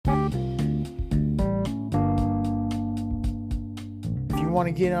You want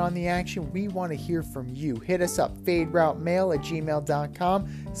to get on the action? We want to hear from you. Hit us up,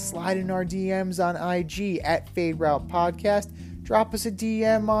 faderoutemail@gmail.com. Slide in our DMs on IG @FadeRoutePodcast. Drop us a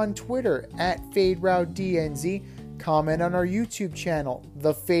DM on Twitter @FadeRouteDNZ. Comment on our YouTube channel,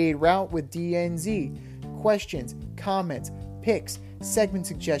 The Fade Route with DNZ. Questions, comments, picks, segment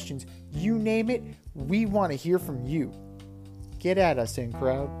suggestions, you name it, we want to hear from you. Get at us, in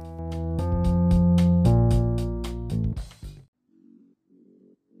crowd.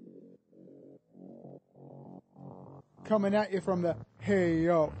 Coming at you from the Hey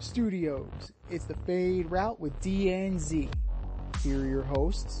Yo Studios, it's The Fade Route with DNZ. Here are your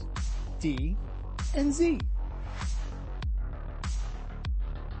hosts, D and Z.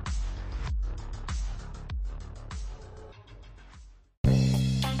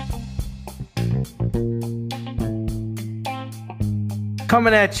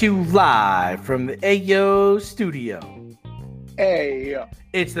 Coming at you live from the Ayo Studio. Hey,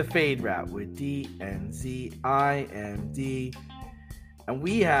 It's the Fade Route with D and Z. I am D. And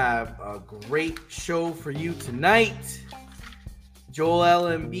we have a great show for you tonight. Joel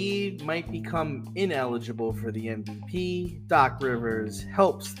Embiid might become ineligible for the MVP. Doc Rivers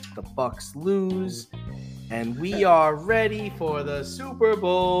helps the Bucks lose. And we are ready for the Super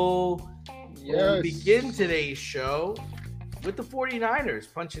Bowl. Yes. We'll begin today's show with the 49ers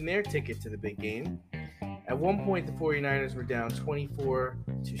punching their ticket to the big game. At one point, the 49ers were down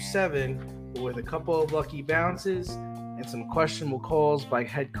 24-7, but with a couple of lucky bounces and some questionable calls by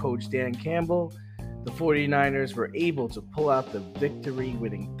head coach Dan Campbell, the 49ers were able to pull out the victory,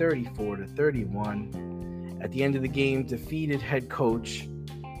 winning 34-31. At the end of the game, defeated head coach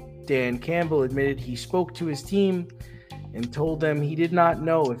Dan Campbell admitted he spoke to his team and told them he did not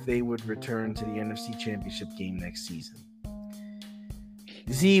know if they would return to the NFC Championship game next season.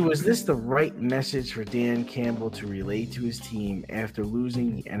 Z, was this the right message for Dan Campbell to relay to his team after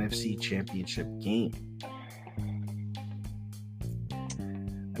losing the NFC Championship game? I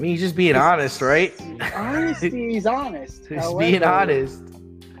mean, he's just being honest, right? Honesty is honest. He's However, being honest.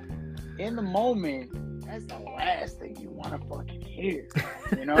 In the moment, that's the last thing you want to fucking hear.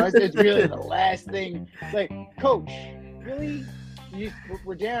 You know, it's really the last thing. It's like, Coach, really?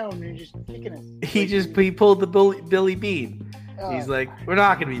 We're down and you're just kicking us. He pulled the Billy Bean. He's Oh. like, we're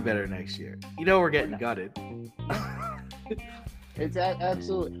not going to be better next year. You know, we're getting gutted. It's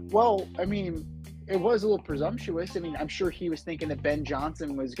absolutely. Well, I mean, it was a little presumptuous. I mean, I'm sure he was thinking that Ben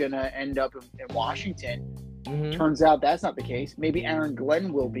Johnson was going to end up in Washington. Mm-hmm. Turns out that's not the case. Maybe Aaron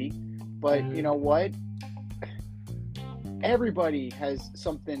Glenn will be. But you know what? Everybody has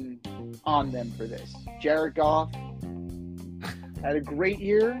something on them for this. Jared Goff had a great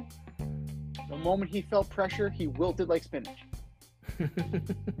year. The moment he felt pressure, he wilted like spinach.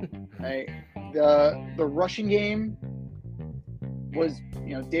 Right? The rushing game was,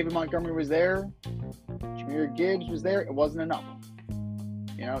 you know, David Montgomery was there, Jahmyr Gibbs was there. It wasn't enough.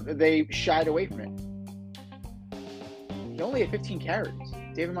 You know, they shied away from it. He only had 15 carries.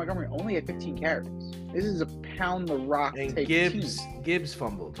 David Montgomery only had 15 carries. This is a pound the rock And type Gibbs team.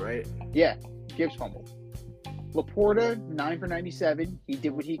 fumbled, right? Yeah, Gibbs fumbled. Laporta 9 for 97. He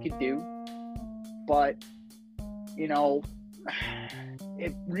did what he could do, but you know,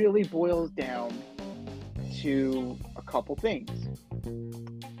 it really boils down to a couple things.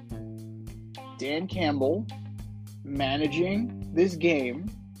 Dan Campbell managing this game,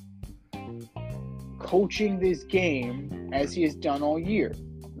 coaching this game as he has done all year,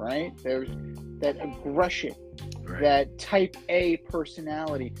 right? There's that aggression, Right. that type A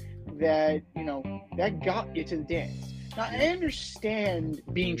personality, that, you know, that got you to the dance. Now, I understand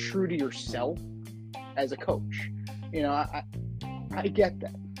being true to yourself as a coach. You know, I get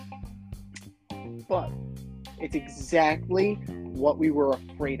that. But it's exactly what we were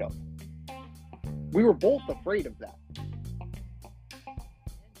afraid of. We were both afraid of that.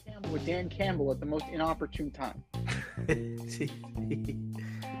 With Dan Campbell at the most inopportune time.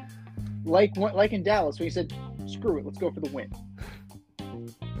 Like in Dallas, when he said, screw it, let's go for the win.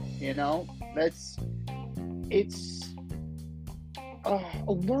 You know, it's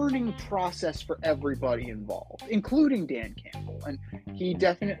a learning process for everybody involved, including Dan Campbell. And he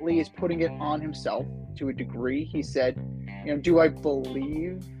definitely is putting it on himself to a degree. He said, you know, do I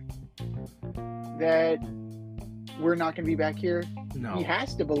believe that we're not going to be back here? No. He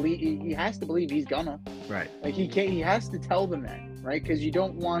has to believe he's gonna. Right. Like he has to tell them that, right? Because you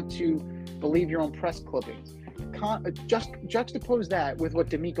don't want to believe your own press clippings. Just juxtapose that with what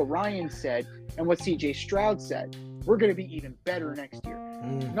D'Amico Ryan said and what CJ Stroud said. We're going to be even better next year.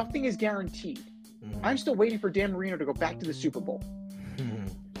 Nothing is guaranteed. I'm still waiting for Dan Marino to go back to the Super Bowl.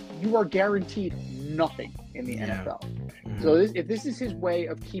 You are guaranteed nothing in the NFL. So if this is his way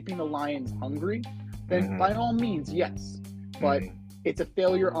of keeping the Lions hungry, then by all means, yes. But it's a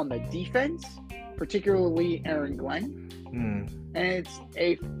failure on the defense, particularly Aaron Glenn. And it's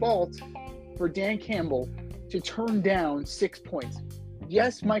a fault for Dan Campbell to turn down 6 points.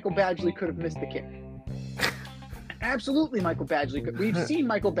 Yes, Michael Badgley could have missed the kick. Absolutely, Michael Badgley could. We've seen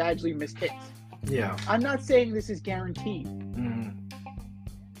Michael Badgley miss kicks. Yeah. I'm not saying this is guaranteed. And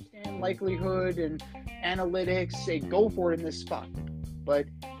likelihood and analytics say go for it in this spot. But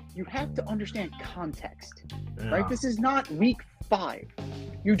you have to understand context, right? This is not week 5.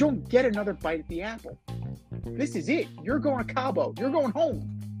 You don't get another bite at the apple. This is it. You're going to Cabo. You're going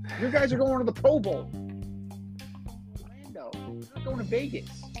home. You guys are going to the Pro Bowl. Orlando. You're not going to Vegas.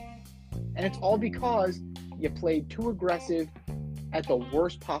 And it's all because you played too aggressive at the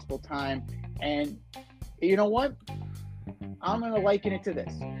worst possible time. And you know what? I'm going to liken it to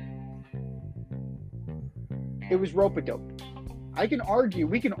this. It was rope-a-dope. We can argue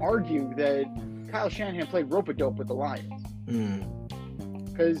that Kyle Shanahan played rope-a-dope with the Lions.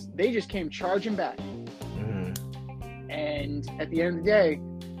 Because they just came charging back. And at the end of the day,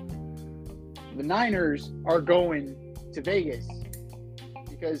 the Niners are going to Vegas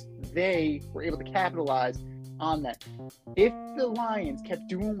because they were able to capitalize on that. If the Lions kept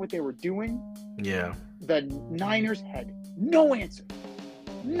doing what they were doing, the Niners had no answer.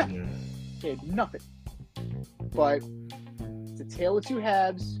 Nothing. They had nothing. But it's a tale of two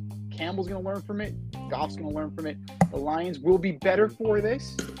halves. Campbell's going to learn from it. Goff's going to learn from it. The Lions will be better for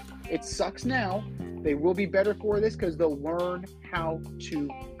this. It sucks now. They will be better for this because they'll learn how to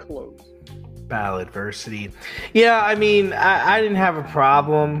close. Battle adversity. Yeah, I mean, I didn't have a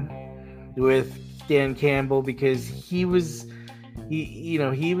problem with Dan Campbell because he was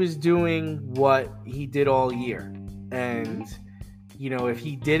doing what he did all year. And, if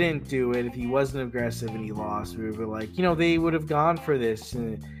he didn't do it, if he wasn't aggressive and he lost, we would be like, they would have gone for this,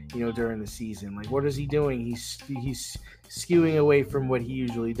 during the season. Like, what is he doing? He's skewing away from what he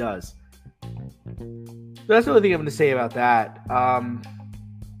usually does. So that's the only thing I'm going to say about that. I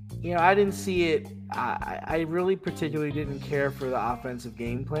didn't see it. I really particularly didn't care for the offensive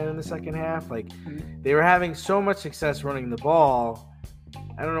game plan in the second half. Like, they were having so much success running the ball.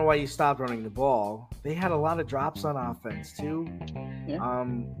 I don't know why you stopped running the ball. They had a lot of drops on offense too. Yeah.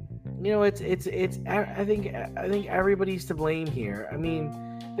 It's. I think everybody's to blame here. I mean,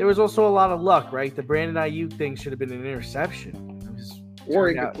 there was also a lot of luck, right? The Brandon Ayuk thing should have been an interception. Or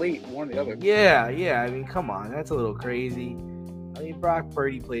incomplete, one or the other. Yeah. I mean, come on, that's a little crazy. I mean, Brock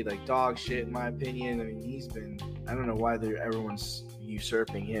Purdy played like dog shit, in my opinion. I mean, he's been. I don't know why everyone's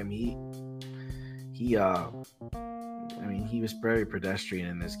usurping him. He was very pedestrian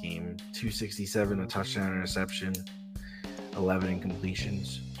in this game. 267, a touchdown, interception, 11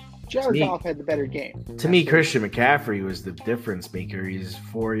 incompletions. Jared Goff had the better game. To me, Christian McCaffrey was the difference maker. He's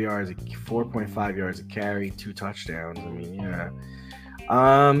 4.5 yards a carry, 2 touchdowns. I mean,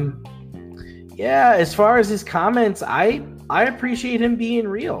 yeah. As far as his comments, I appreciate him being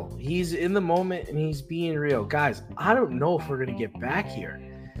real. He's in the moment and he's being real. Guys, I don't know if we're going to get back here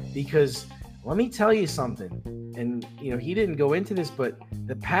because let me tell you something. And, he didn't go into this, but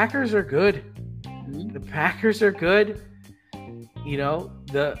the Packers are good. The Packers are good.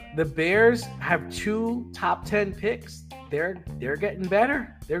 The Bears have 2 top 10 picks. They're getting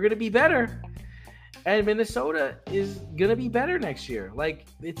better. They're going to be better. And Minnesota is going to be better next year. Like,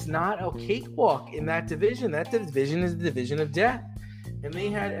 it's not a cakewalk in that division. That division is the division of death. And they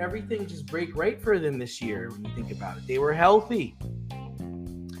had everything just break right for them this year when you think about it. They were healthy.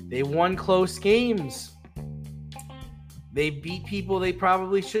 They won close games. They beat people they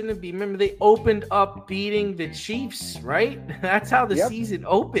probably shouldn't have beat. Remember, they opened up beating the Chiefs, right? That's how the season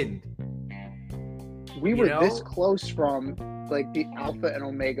opened. We were this close from like the alpha and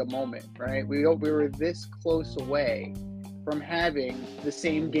omega moment, right? We were this close away from having the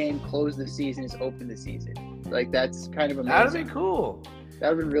same game close the season as open the season. Like, that's kind of amazing. That would have been cool.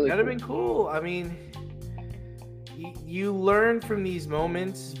 That would have been really cool. That would have been cool. I mean, you learn from these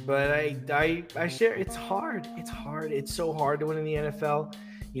moments, but I share. It's hard. It's so hard to win in the NFL.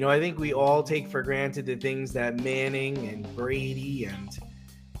 I think we all take for granted the things that Manning and Brady and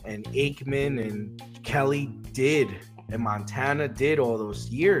Aikman and Kelly did and Montana did all those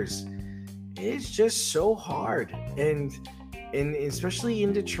years. It's just so hard. And especially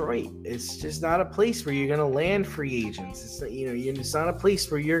in Detroit, it's just not a place where you're going to land free agents. It's not, it's not a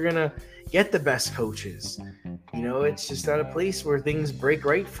place where you're going to get the best coaches. It's just not a place where things break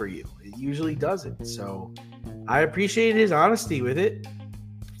right for you. It usually doesn't. So I appreciate his honesty with it.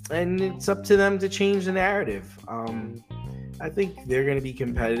 And it's up to them to change the narrative. I think they're going to be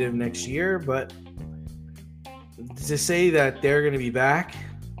competitive next year, but to say that they're going to be back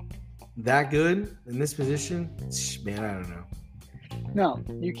that good in this position, man, I don't know. No,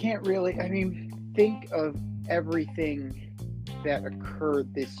 you can't really. I mean, think of everything that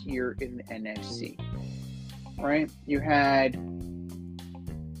occurred this year in the NFC, right? You had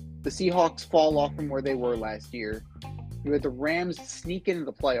the Seahawks fall off from where they were last year. You had the Rams sneak into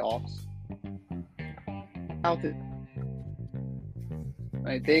the playoffs.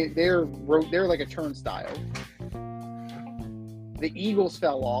 Right, they're like a turnstile. The Eagles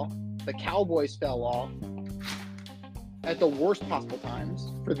fell off. The Cowboys fell off at the worst possible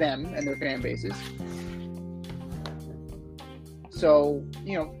times for them and their fan bases. So,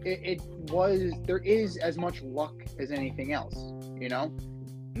 you know, there is as much luck as anything else, you know?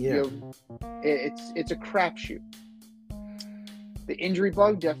 Yeah. It's a crapshoot. The injury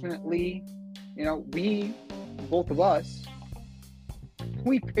bug definitely, you know, both of us,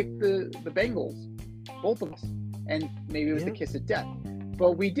 we picked the Bengals, both of us. And maybe it was the kiss of death.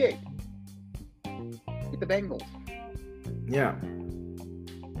 But we did. With the Bengals. Yeah.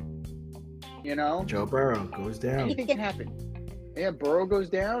 You know? Joe Burrow goes down. Anything can happen. Yeah, Burrow goes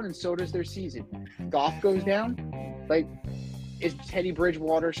down, and so does their season. Goff goes down. Like, is Teddy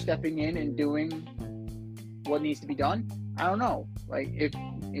Bridgewater stepping in and doing what needs to be done? I don't know. Like,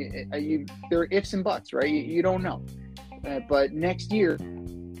 there are ifs and buts, right? You don't know. But next year,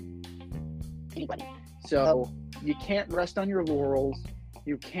 anybody. So you can't rest on your laurels.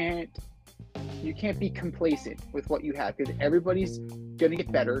 You can't be complacent with what you have, because everybody's going to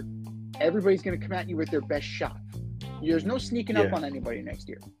get better. Everybody's going to come at you with their best shot. There's no sneaking up on anybody next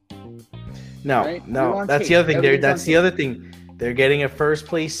year. No, right? no. That's the other thing. That's the other thing. They're getting a first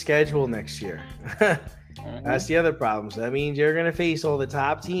place schedule next year. That's the other problem. So that means you're going to face all the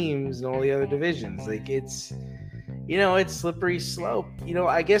top teams and all the other divisions. Like, it's, you know, it's slippery slope. You know,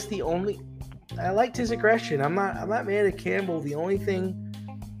 I guess I liked his aggression. I'm not mad at Campbell. The only thing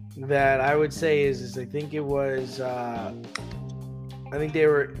that I would say is I think it was, I think they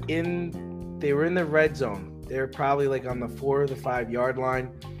were in the red zone. They were probably like on the 4 or the 5 yard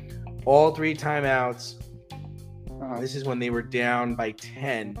line. All 3 timeouts. This is when they were down by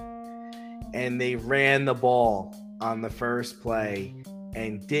 10, and they ran the ball on the first play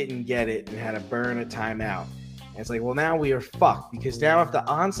and didn't get it and had to burn a timeout. And it's like, well, now we are fucked, because now if the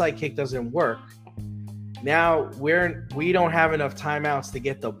onside kick doesn't work, now we don't have enough timeouts to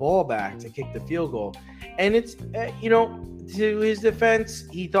get the ball back to kick the field goal. And it's, you know, to his defense,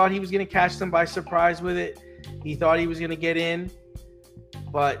 he thought he was going to catch them by surprise with it. He thought he was going to get in.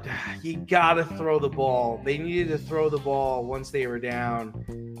 But you got to throw the ball. They needed to throw the ball once they were down,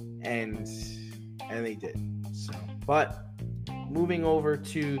 and they did. So, but moving over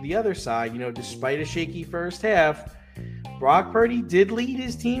to the other side, you know, despite a shaky first half, Brock Purdy did lead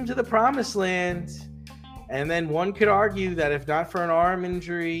his team to the promised land. And then one could argue that if not for an arm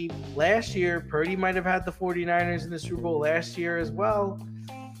injury last year, Purdy might have had the 49ers in the Super Bowl last year as well.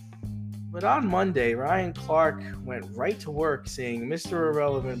 But on Monday, Ryan Clark went right to work saying Mr.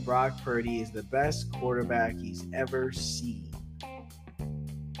 Irrelevant Brock Purdy is the best quarterback he's ever seen.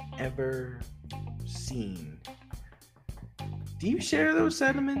 Ever seen. Do you share those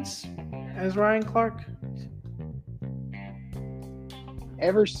sentiments as Ryan Clark?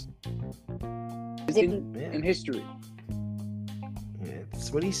 Ever in history. Yeah,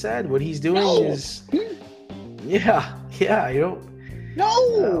 that's what he said. What he's doing is... Yeah, you don't...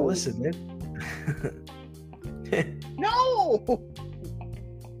 No! Listen, man. No!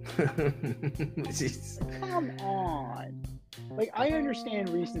 Come on. Like, I understand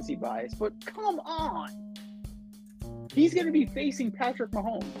recency bias, but come on. He's going to be facing Patrick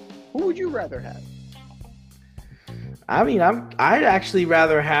Mahomes. Who would you rather have? I mean, I'd actually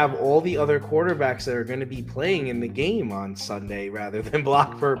rather have all the other quarterbacks that are going to be playing in the game on Sunday rather than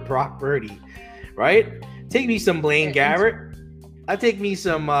Brock Purdy, right? Take me some Blaine Garrett. I'd take me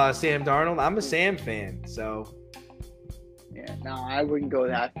some Sam Darnold. I'm a Sam fan, so. Yeah, no, I wouldn't go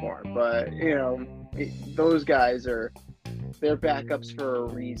that far. But, you know, those guys they're backups for a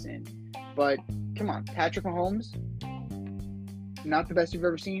reason. But, come on, Patrick Mahomes, not the best you've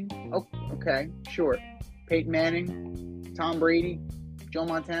ever seen? Oh, okay, sure. Peyton Manning, Tom Brady, Joe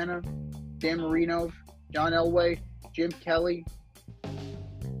Montana, Dan Marino, John Elway, Jim Kelly.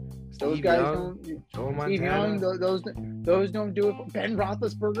 Those Steve guys Young, don't. Steve Young, those don't do it. Ben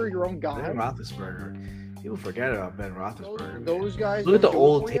Roethlisberger, your own guy. Ben Roethlisberger. People forget about Ben Roethlisberger. Those guys. Look at the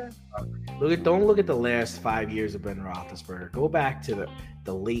old tape. Don't look at the last 5 years of Ben Roethlisberger. Go back to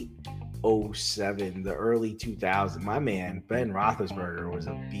the late 2007, the early 2000. My man, Ben Roethlisberger was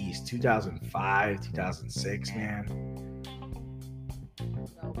a beast. 2005, 2006, man.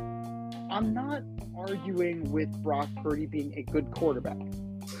 I'm not arguing with Brock Purdy being a good quarterback.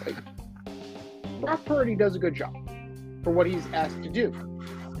 Like, Brock Purdy does a good job for what he's asked to do.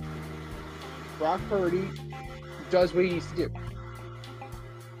 Brock Purdy does what he needs to do.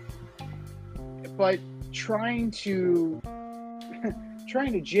 But trying to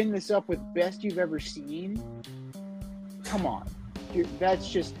gin this up with best you've ever seen, come on. You're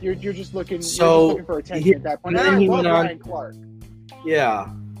just looking for attention at that point. And I love Ryan Clark. Yeah,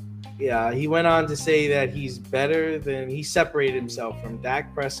 he went on to say that he separated himself from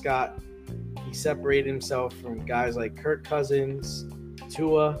Dak Prescott. He separated himself from guys like Kirk Cousins,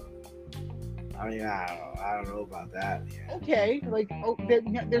 Tua. I mean, I don't know about that. Yeah. Okay,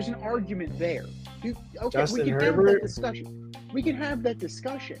 there's an argument there. Justin we can Herbert. have that discussion.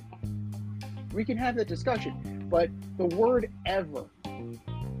 We can have that discussion. But the word ever,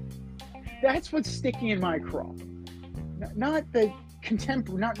 that's what's sticking in my craw. Not the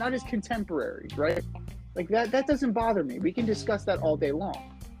not his contemporaries, right? Like that doesn't bother me. We can discuss that all day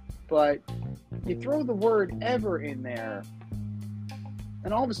long. But you throw the word ever in there,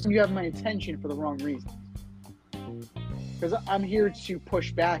 and all of a sudden you have my attention for the wrong reasons. Because I'm here to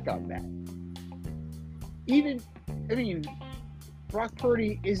push back on that. Brock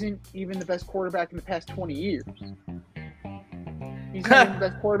Purdy isn't even the best quarterback in the past 20 years. He's not even the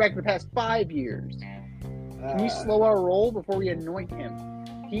best quarterback in the past 5 years. Can we slow our roll before we anoint him?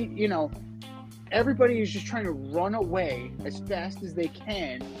 Everybody is just trying to run away as fast as they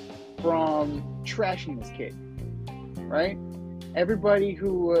can from trashing this kid, right? Everybody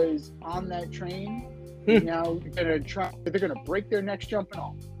who was on that train is now they're gonna break their necks jumping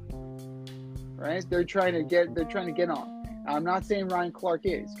off, right? They're trying to get on. I'm not saying Ryan Clark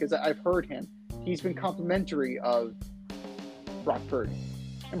is, because I've heard him. He's been complimentary of Brock Purdy.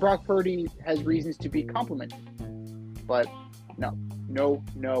 And Brock Purdy has reasons to be complimented. But no.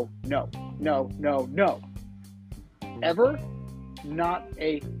 Ever? Not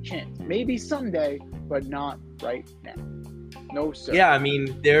a chance. Maybe someday, but not right now. No, sir. Yeah, I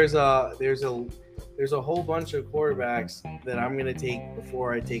mean, there's a whole bunch of quarterbacks that I'm going to take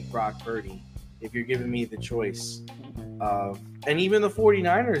before I take Brock Purdy, if you're giving me the choice. And even the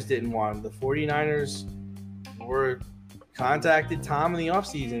 49ers didn't want him. The 49ers contacted Tom in the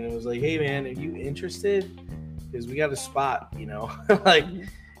offseason and was like, hey, man, are you interested? Because we got a spot, and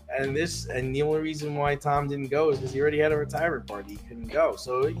the only reason why Tom didn't go is because he already had a retirement party. He couldn't go.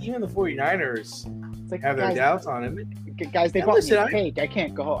 So even the 49ers have their doubts on him. Guys, they bought me a cake. I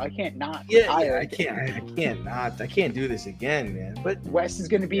can't go. I can't not. Yeah, I can't do this again, man. But Wes is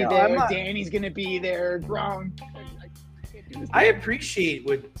going to be there. Danny's going to be there. Brown. I appreciate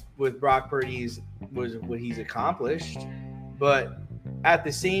what Brock Purdy's what he's accomplished, but at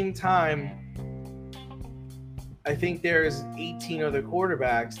the same time, I think there's 18 other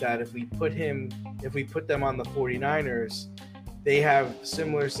quarterbacks that if we put them on the 49ers, they have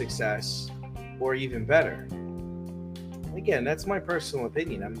similar success or even better. Again, that's my personal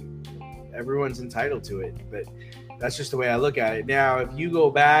opinion. Everyone's entitled to it, but that's just the way I look at it. Now, if you go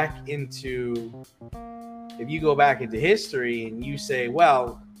back into history and you say,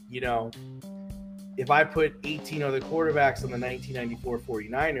 well, if I put 18 other quarterbacks on the 1994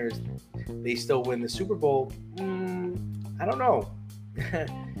 49ers, they still win the Super Bowl. I don't know.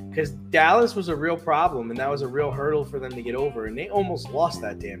 Because Dallas was a real problem, and that was a real hurdle for them to get over, and they almost lost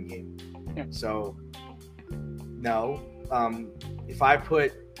that damn game. Yeah. So, no. If I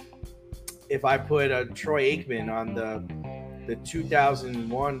put a Troy Aikman on the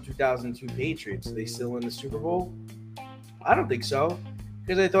 2001-2002 Patriots, are they still in the Super Bowl? I don't think so.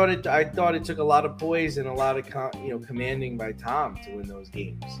 Because I thought it took a lot of poise and a lot of commanding by Tom to win those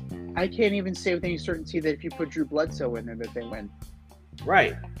games. I can't even say with any certainty that if you put Drew Bledsoe in there that they win.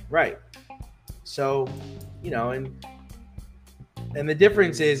 Right. So, and the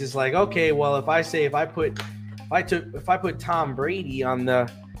difference is like, okay, well, if I put Tom Brady on the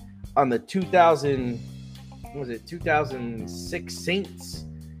 2006 Saints,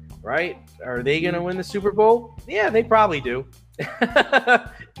 right? Are they going to win the Super Bowl? Yeah, they probably do.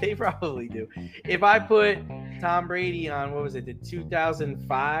 They probably do. If I put Tom Brady on, the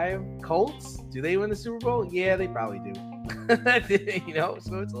 2005 Colts, do they win the Super Bowl? Yeah, they probably do.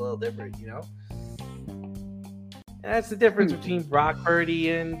 So it's a little different, And that's the difference between Brock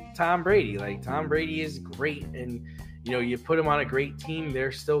Purdy and Tom Brady. Like, Tom Brady is great, and you put them on a great team,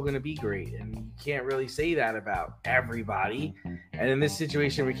 they're still going to be great. And you can't really say that about everybody. And in this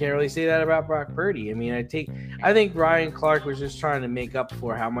situation, we can't really say that about Brock Purdy. I mean, I think Ryan Clark was just trying to make up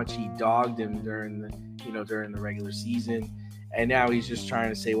for how much he dogged him during the regular season. And now he's just trying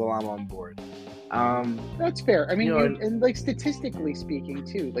to say, well, I'm on board. That's fair. I mean, You know, and like statistically speaking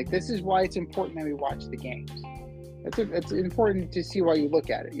too, like this is why it's important that we watch the games. It's important to see why you look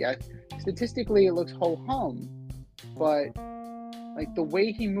at it. Yeah, statistically it looks ho hum, but like the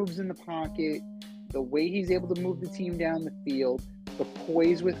way he moves in the pocket, the way he's able to move the team down the field, the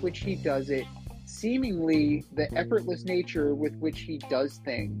poise with which he does it, seemingly the effortless nature with which he does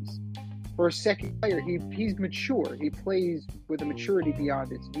things. For a second player, he's mature. He plays with a maturity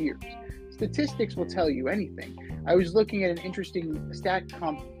beyond his years. Statistics will tell you anything. I was looking at an interesting stat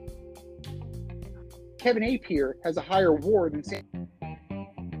comp. Kevin Appier has a higher WAR than Sam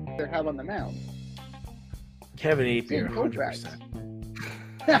they have on the mound. Kevin Appier, 100%.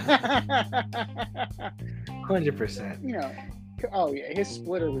 100%. You know, oh yeah, his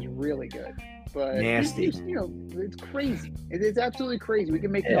splitter was really good, but nasty. You know, it's crazy. It's absolutely crazy. We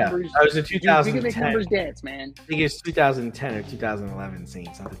can make Yeah, numbers. I was in 2010. We can make numbers dance, man. I think it's 2010 or 2011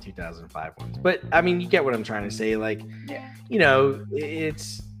 Saints, not the 2005 ones. But I mean, you get what I'm trying to say. Like, yeah, you know,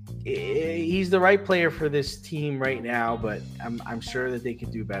 he's the right player for this team right now. But I'm sure that they could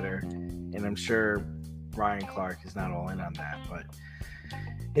do better, and I'm sure Ryan Clark is not all in on that. But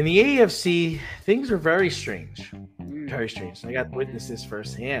in the AFC, things are very strange. Very strange. I got to witness this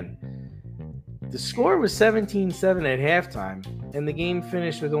firsthand. The score was 17-7 at halftime, and the game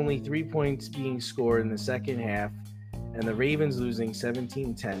finished with only 3 points being scored in the second half, and the Ravens losing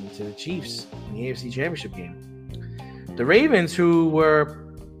 17-10 to the Chiefs in the AFC Championship game. The Ravens, who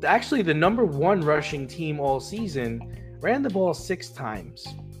were actually the number one rushing team all season, ran the ball 6 times.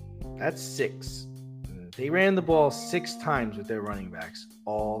 That's 6. They ran the ball 6 times with their running backs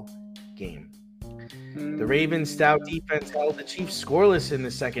all game. The Ravens' stout defense held the Chiefs scoreless in the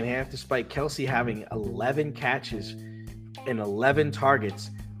second half, despite Kelsey having 11 catches and 11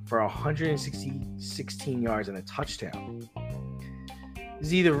 targets for 116 yards and a touchdown.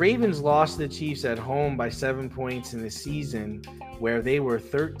 The Ravens lost to the Chiefs at home by 7 points in the season, where they were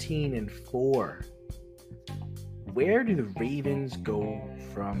 13-4. Where do the Ravens go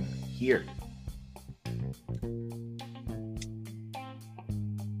from here?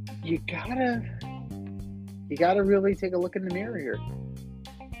 You gotta really take a look in the mirror here.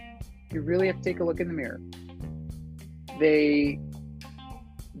 You really have to take a look in the mirror. They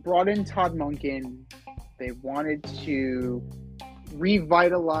brought in Todd Monken. They wanted to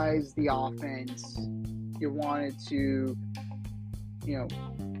revitalize the offense. You wanted to, you know,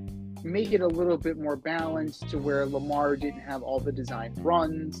 make it a little bit more balanced to where Lamar didn't have all the designed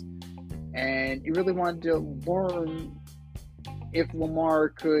runs. And you really wanted to learn if Lamar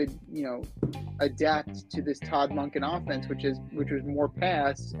could, you know, adapt to this Todd Monken offense, which was more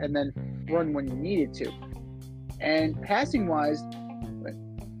pass and then run when you needed to. And passing wise,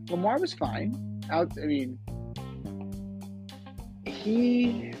 Lamar was fine.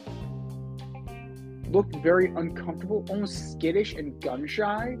 He looked very uncomfortable, almost skittish and gun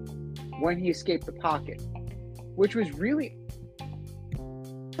shy when he escaped the pocket, which was really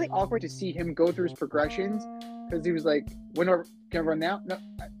awkward to see him go through his progressions, because he was like, "Whenever can I run now?" No,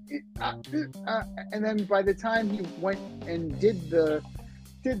 and then by the time he went and did the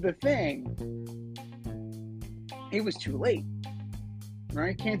thing, it was too late.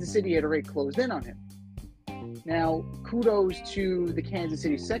 Right? Kansas City had already closed in on him. Now, kudos to the Kansas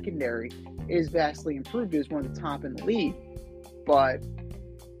City secondary. It is vastly improved. It is one of the top in the league. But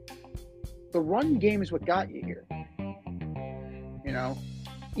the run game is what got you here. You know,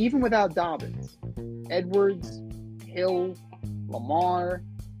 even without Dobbins, Edwards, Hill, Lamar,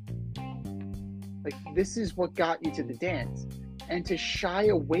 like this is what got you to the dance. And to shy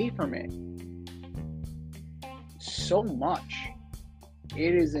away from it so much,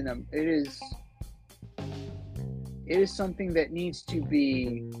 it is something that needs to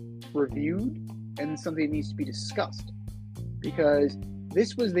be reviewed and something that needs to be discussed, because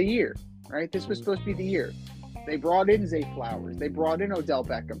this was the year, right? This was supposed to be the year. They brought in Zay Flowers. They brought in Odell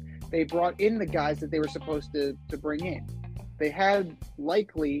Beckham. They brought in the guys that they were supposed to bring in. They had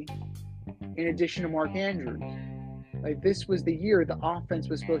likely, in addition to Mark Andrews, like this was the year the offense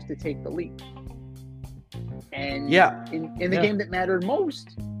was supposed to take the lead. And in the game that mattered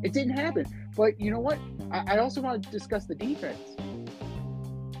most, it didn't happen. But you know what? I also want to discuss the defense.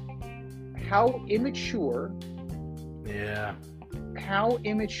 How immature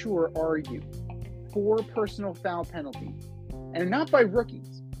are you? 4 personal foul penalties. And not by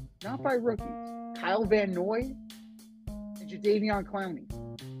rookies. Kyle Van Noy and Jadeveon Clowney.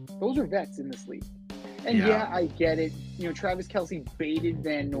 Those are vets in this league. And yeah, I get it. You know, Travis Kelce baited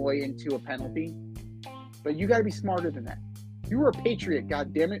Van Noy into a penalty. But you got to be smarter than that. You were a Patriot,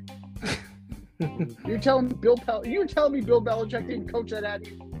 goddammit. You're telling me Bill Belichick didn't coach that out of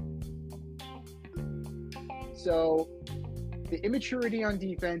you? So the immaturity on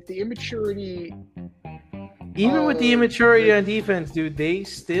defense, the immaturity. Even with the immaturity on defense, dude, they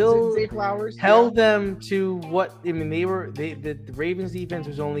still Zay Flowers held them to what I mean. The Ravens defense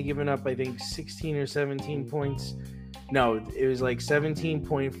was only giving up, I think, 16 or 17 points. No, it was like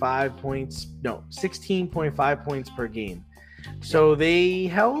 17.5 points. No, 16.5 points per game. So they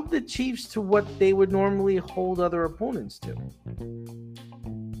held the Chiefs to what they would normally hold other opponents to.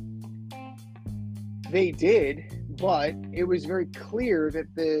 They did, but it was very clear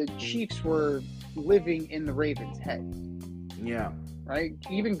that the Chiefs were living in the Ravens' head. Yeah. Right?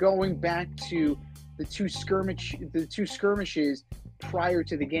 Even going back to the two skirmishes prior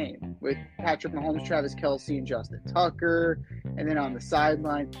to the game with Patrick Mahomes, Travis Kelce, and Justin Tucker, and then on the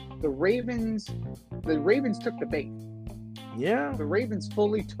sideline, the Ravens took the bait. Yeah. The Ravens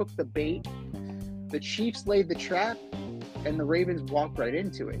fully took the bait. The Chiefs laid the trap, and the Ravens walked right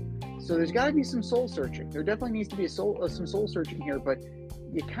into it. So there's got to be some soul searching. There definitely needs to be some soul searching here, but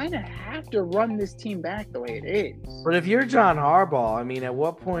you kind of have to run this team back the way it is. But if you're John Harbaugh, I mean, at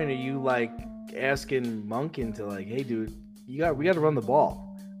what point are you like asking Monken to like, hey, dude, we got to run the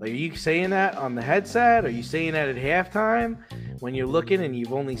ball? Like, are you saying that on the headset? Are you saying that at halftime when you're looking and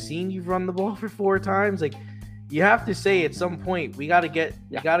you've run the ball for 4 times? Like, you have to say at some point we got to get,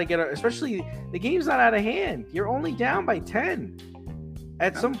 especially the game's not out of hand. You're only down by 10.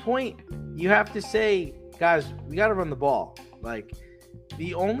 At some point, you have to say, guys, we got to run the ball. Like,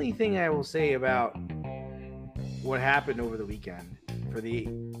 the only thing I will say about what happened over the weekend for the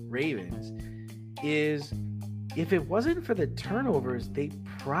Ravens is if it wasn't for the turnovers, they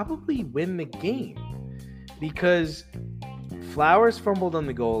probably win the game because Flowers fumbled on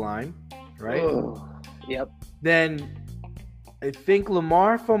the goal line, right? Oh, yep. Then I think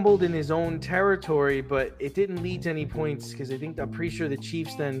Lamar fumbled in his own territory, but it didn't lead to any points because I'm pretty sure the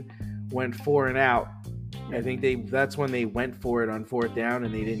Chiefs then went 4 and out. I think that's when they went for it on 4th down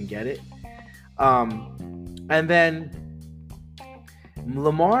and they didn't get it. And then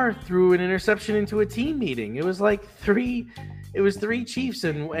Lamar threw an interception into a team meeting. It was like 3 Chiefs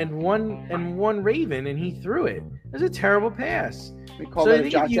and one Raven, and he threw it. It was a terrible pass. We call that a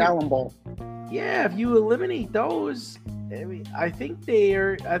Josh Allen ball. Yeah, if you eliminate those, I think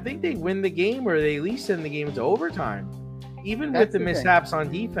they win the game, or they at least send the game to overtime. Even with the mishaps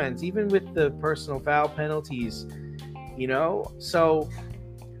on defense, even with the personal foul penalties, so.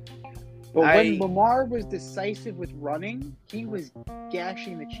 But when Lamar was decisive with running, he was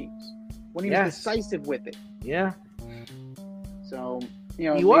gashing the Chiefs. When he was decisive with it. Yeah. So, he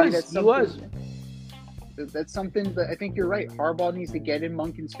was. That's something that I think you're right. Harbaugh needs to get in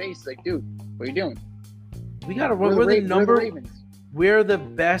Monken's face. Like, dude, what are you doing? We got to run. We're the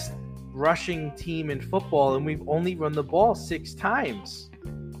best rushing team in football, and we've only run the ball 6 times.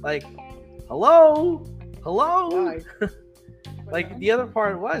 Like, hello. Like, the other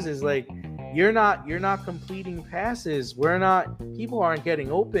part is like, you're not completing passes. People aren't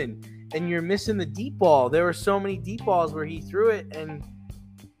getting open, and you're missing the deep ball. There were so many deep balls where he threw it and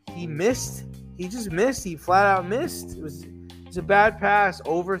he missed. He just missed. He flat out missed. It was a bad pass,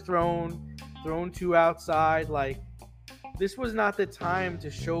 overthrown, thrown too outside. Like, this was not the time to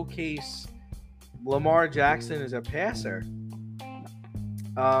showcase Lamar Jackson as a passer.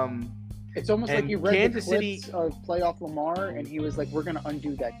 It's almost like you read Kansas the clips of playoff Lamar, and he was like, we're going to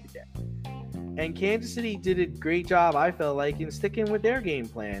undo that today. And Kansas City did a great job, I felt like, in sticking with their game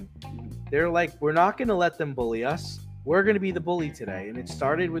plan. They're like, we're not going to let them bully us. We're going to be the bully today. And it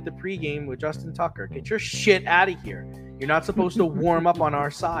started with the pregame with Justin Tucker. Get your shit out of here. You're not supposed to warm up on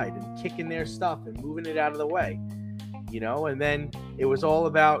our side and kicking their stuff and moving it out of the way. And then it was all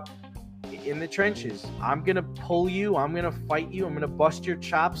about in the trenches. I'm going to pull you. I'm going to fight you. I'm going to bust your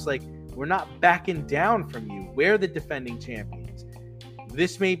chops. Like, we're not backing down from you. We're the defending champions.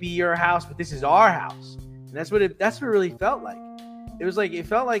 This may be your house, but this is our house. And that's what it really felt like. It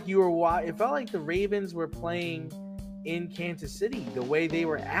felt like the Ravens were playing in Kansas City, the way they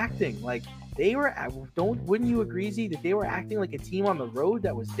were acting. Like, wouldn't you agree, Z, that they were acting like a team on the road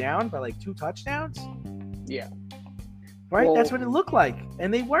that was down by like 2 touchdowns? Yeah. Right? Well, that's what it looked like.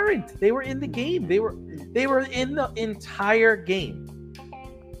 And they weren't. They were in the game. They were in the entire game.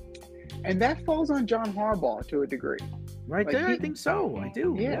 And that falls on John Harbaugh to a degree. Right there, I think so. I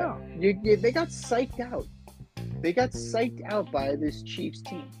do. Yeah. They got psyched out. They got psyched out by this Chiefs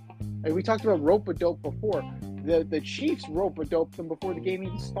team. Like, we talked about rope-a-dope before. The Chiefs rope-a-doped them before the game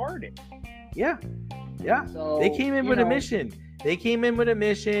even started. Yeah. So, they came in with a mission.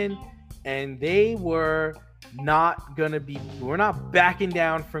 And they were not going to be – we're not backing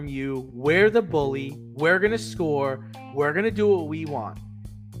down from you. We're the bully. We're going to score. We're going to do what we want.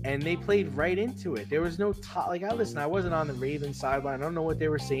 and they played right into it. There was no I wasn't on the Ravens sideline. I don't know what they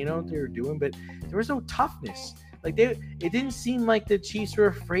were saying, I don't know what they were doing, but there was no toughness. It didn't seem like the Chiefs were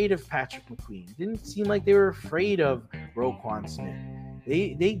afraid of Patrick McQueen. It didn't seem like they were afraid of Roquan Smith.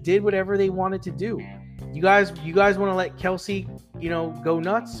 They did whatever they wanted to do. You guys want to let Kelsey, go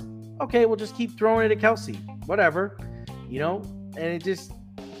nuts? Okay, we'll just keep throwing it at Kelsey. Whatever, and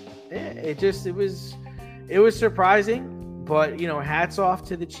it was surprising, but hats off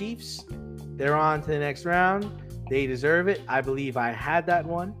to the Chiefs. They're on to the next round. They deserve it. I believe I had that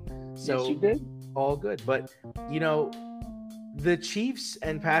one. So yes, you did. All good. But the Chiefs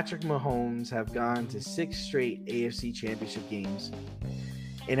and Patrick Mahomes have gone to 6 straight AFC Championship games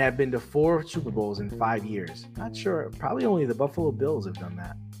and have been to 4 Super Bowls in 5 years. Not sure. Probably only the Buffalo Bills have done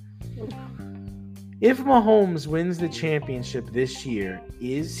that. If Mahomes wins the championship this year,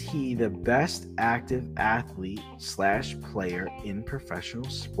 is he the best active athlete / player in professional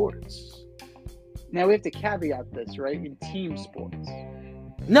sports? Now we have to caveat this, right? In team sports.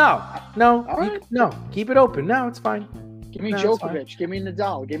 No. Right. No. Keep it open. No, it's fine. Give me Djokovic. Give me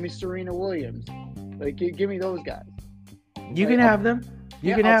Nadal. Give me Serena Williams. Give me those guys. You can have them.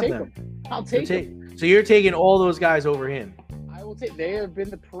 You can have them. I'll take them. So you're taking all those guys over him. I will take. They have been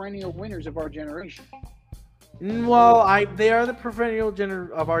the perennial winners of our generation. Well, they are the perennial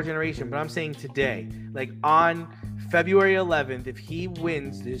of our generation, but I'm saying today, like on February 11th, if he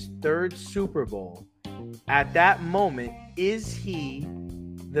wins his 3rd Super Bowl, at that moment, is he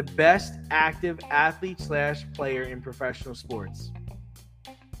the best active athlete / player in professional sports?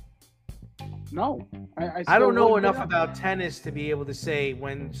 No. I don't know enough about tennis to be able to say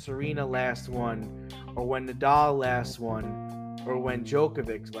when Serena last won, or when Nadal last won, or when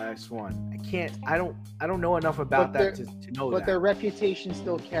Djokovic last won. I don't know enough about that to know that. But their reputation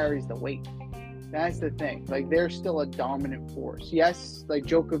still carries the weight. That's the thing. They're still a dominant force. Yes,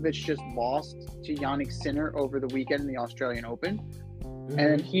 Djokovic just lost to Yannick Sinner over the weekend in the Australian Open. Mm-hmm.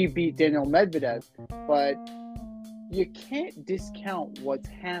 And he beat Daniel Medvedev. But you can't discount what's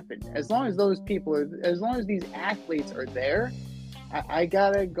happened. As long as these athletes are there, I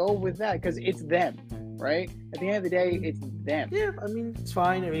gotta go with that because it's them, right? At the end of the day, it's them. Yeah, I mean, it's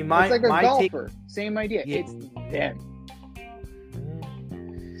fine. I mean, it's like a golfer. Same idea. Yeah. It's them.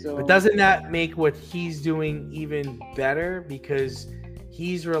 So, but doesn't that make what he's doing even better? Because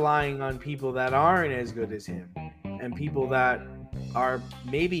he's relying on people that aren't as good as him and people that are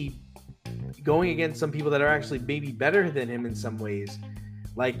maybe going against some people that are actually maybe better than him in some ways.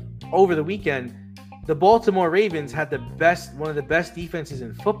 Like over the weekend, the Baltimore Ravens had one of the best defenses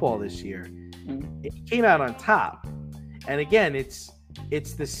in football this year. It came out on top. And again, it's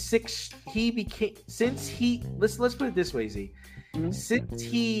the 6th let's put it this way, Z. Since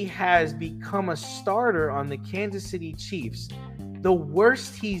he has become a starter on the Kansas City Chiefs, the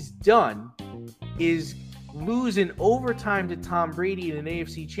worst he's done is lose in overtime to Tom Brady in an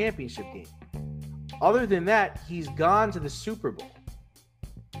AFC Championship game. Other than that, he's gone to the Super Bowl.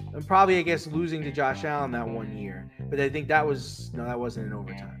 And probably, I guess, losing to Josh Allen that one year. But I think that wasn't in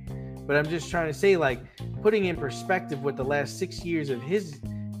overtime. But I'm just trying to say, putting in perspective what the last 6 years of his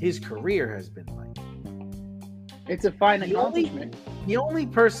career has been like. It's a fine accomplishment.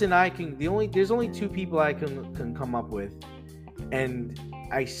 There's only 2 people I can come up with, and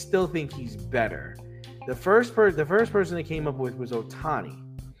I still think he's better. The first person I came up with was Ohtani.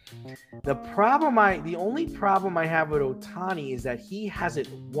 The only problem I have with Ohtani is that he hasn't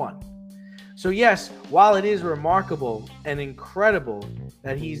won. So yes, while it is remarkable and incredible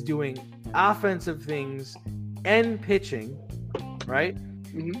that he's doing offensive things and pitching, right?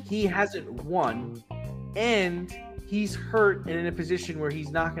 Mm-hmm. He hasn't won, and he's hurt and in a position where he's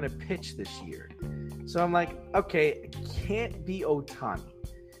not going to pitch this year. So I'm like, okay, it can't be Ohtani.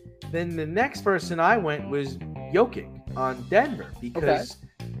 Then the next person I went was Jokic on Denver because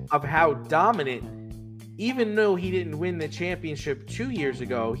of how dominant, even though he didn't win the championship 2 years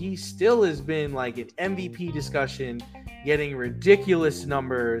ago, he still has been like an MVP discussion, getting ridiculous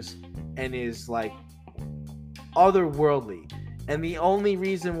numbers, and is like otherworldly. And the only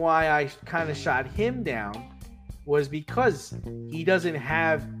reason why I kind of shot him down was because he doesn't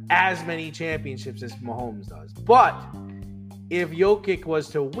have as many championships as Mahomes does. But if Jokic was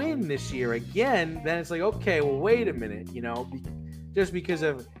to win this year again, then it's like, okay, well, wait a minute, just because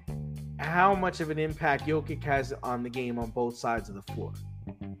of how much of an impact Jokic has on the game on both sides of the floor.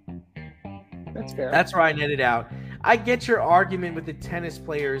 That's fair. That's where I netted out. I get your argument with the tennis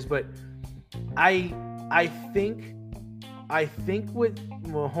players, but I think what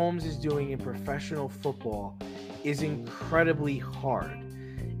Mahomes is doing in professional football is incredibly hard.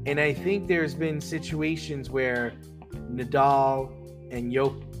 And I think there's been situations where Nadal and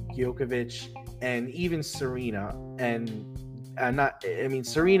Djokovic, and even Serena.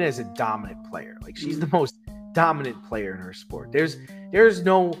 Serena is a dominant player. Like, she's the most dominant player in her sport. There's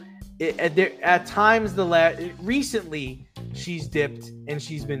no at times recently she's dipped and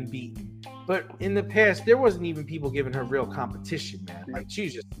she's been beaten, but in the past there wasn't even people giving her real competition, man. Like, she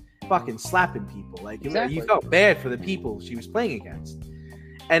was just fucking slapping people. Like, Exactly. You felt bad for the people she was playing against.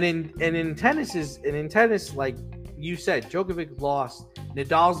 And in tennis, like you said, Djokovic lost.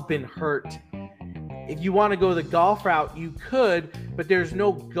 Nadal's been hurt. If you want to go the golf route, you could, but there's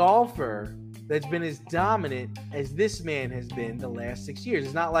no golfer that's been as dominant as this man has been the last 6 years.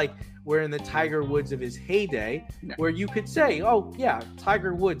 It's not like we're in the Tiger Woods of his heyday, where you could say, oh, yeah,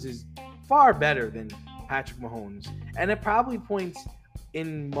 Tiger Woods is far better than Patrick Mahomes. And it probably points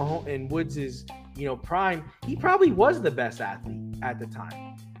in Woods' prime. He probably was the best athlete at the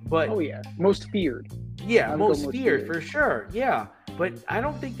time. But oh, yeah. Most feared. Yeah, most feared for sure. Yeah. But I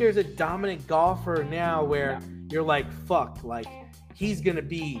don't think there's a dominant golfer now where you're like, fuck, like, he's going to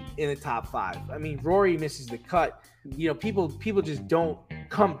be in the top 5. I mean, Rory misses the cut. People just don't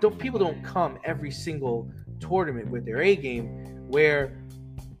come every single tournament with their A game, where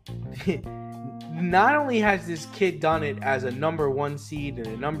not only has this kid done it as a number 1 seed and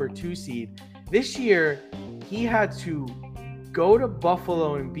a number 2 seed, this year he had to go to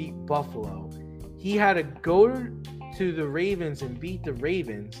Buffalo and beat Buffalo. He had to go to the Ravens and beat the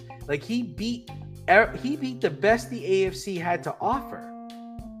Ravens. Like, he beat the best the AFC had to offer.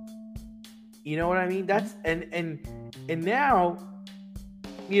 You know what I mean? That's and now,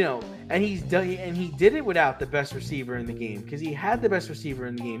 and he did it without the best receiver in the game, because he had the best receiver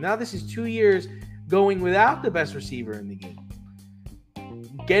in the game. Now this is 2 years going without the best receiver in the game.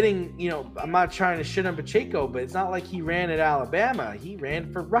 Getting, I'm not trying to shit on Pacheco, but it's not like he ran at Alabama. He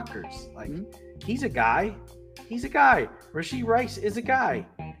ran for Rutgers. Like, he's a guy. Rashee Rice is a guy.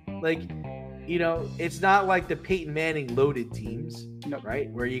 Like, it's not like the Peyton Manning loaded teams, right?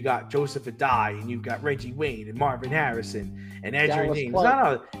 Where you got Joseph Adai and you've got Reggie Wayne and Marvin Harrison and Edgerrin James.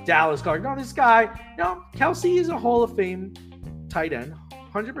 No, Dallas Clark. No, this guy, Kelsey is a Hall of Fame tight end,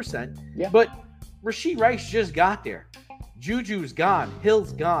 100%. Yeah. But Rashee Rice just got there. Juju's gone.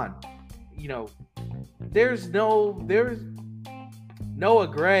 Hill's gone. There's Noah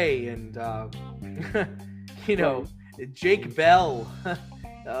Gray and Jake Bell,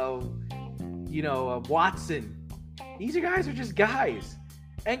 Watson. These guys are just guys.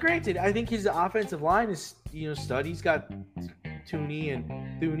 And granted, I think his offensive line is stud. He's got Thuney. I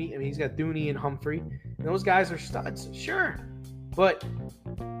mean, he's got Thuney and Humphrey, and those guys are studs, sure. But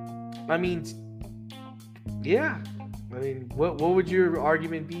I mean, yeah. I mean, what would your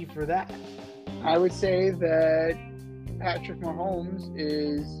argument be for that? I would say that Patrick Mahomes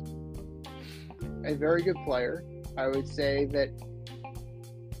is a very good player. I would say that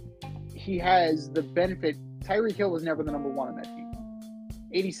he has the benefit. Tyreek Hill was never the number 1 on that team.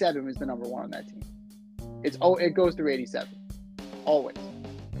 87 was the number 1 on that team. It goes through 87, always.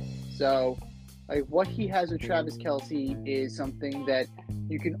 So, like, what he has with Travis Kelce is something that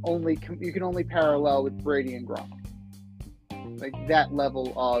you can only parallel with Brady and Gronk. Like, that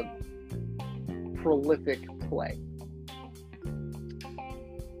level of prolific play.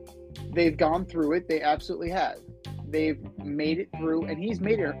 They've gone through it. They absolutely have. They've made it through, and he's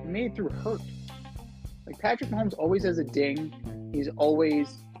made it through hurt. Like, Patrick Mahomes always has a ding. He's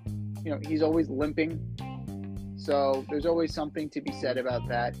always limping. So there's always something to be said about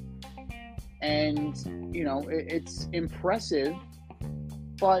that. And, it's impressive,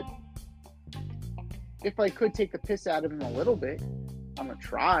 but if I could take the piss out of him a little bit, I'm going to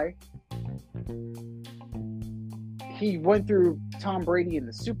try. He went through Tom Brady in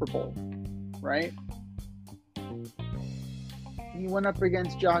the Super Bowl, right? He went up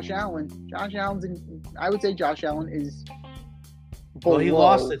against Josh Allen. I would say Josh Allen is below. Well, he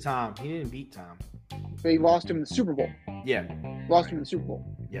lost to Tom. He didn't beat Tom. But he lost him in the Super Bowl. Yeah. Lost him in the Super Bowl.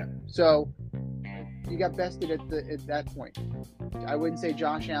 Yeah. So you got bested at that point. I wouldn't say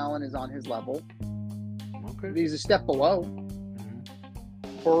Josh Allen is on his level. Okay. He's a step below.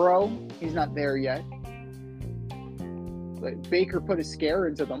 Burrow, he's not there yet. But Baker put a scare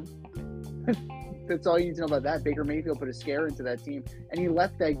into them. That's all you need to know about that. Baker Mayfield put a scare into that team, and he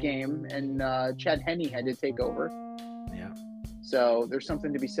left that game, and Chad Henne had to take over. Yeah. So there's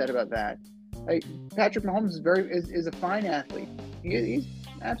something to be said about that. Patrick Mahomes is a fine athlete. He's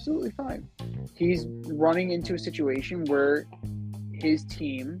absolutely fine. He's running into a situation where his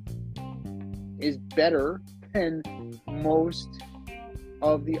team is better than most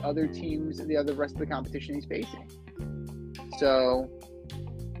of the other teams and the rest of the competition he's facing. So,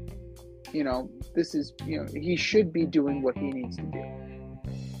 this is, he should be doing what he needs to do.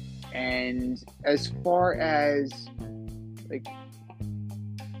 And as far as like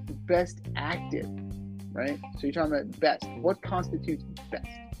best active, right? So you're talking about best. What constitutes best?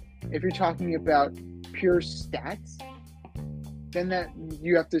 If you're talking about pure stats, then that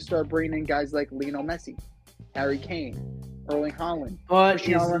you have to start bringing in guys like Lionel Messi, Harry Kane, Erling Haaland,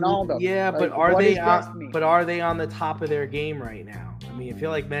 Cristiano Ronaldo. Yeah, like, but are they on the top of their game right now? I mean, I feel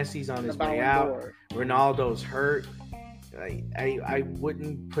like Messi's on his way out. Ronaldo's hurt. I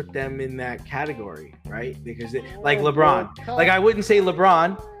wouldn't put them in that category, right? Because like LeBron, like I wouldn't say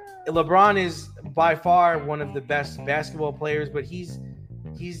LeBron. LeBron is by far one of the best basketball players, but he's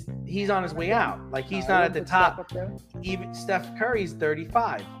on his way out. Like he's not at the top. Even Steph Curry's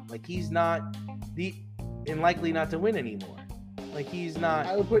 35. Like he's not and likely not to win anymore. Like he's not.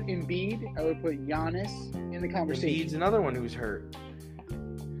 I would put Embiid. I would put Giannis in the conversation. Embiid's another one who's hurt.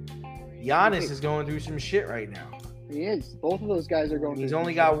 Giannis is going through some shit right now. He is. Both of those guys are going. He's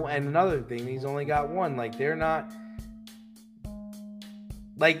only got one, and another thing, he's only got one. Like they're not.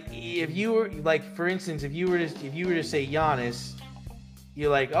 Like if you were like, for instance, if you were to say Giannis, you're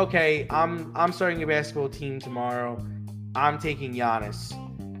like, okay, I'm starting a basketball team tomorrow. I'm taking Giannis.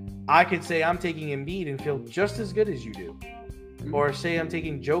 I could say I'm taking Embiid and feel just as good as you do, or say I'm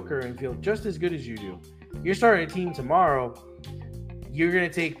taking Joker and feel just as good as you do. You're starting a team tomorrow. You're gonna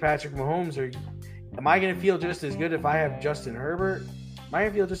take Patrick Mahomes, or am I gonna feel just as good if I have Justin Herbert? Am I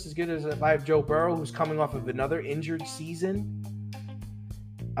gonna feel just as good as if I have Joe Burrow, who's coming off of another injured season?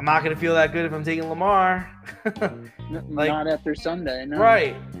 I'm not going to feel that good if I'm taking Lamar. Like, not after Sunday, no.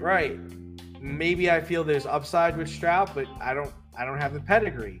 Right. Maybe I feel there's upside with Stroud, but I don't have the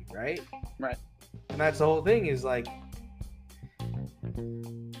pedigree, right? Right. And that's the whole thing is like,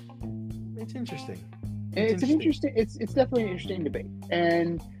 it's interesting. It's definitely an interesting debate.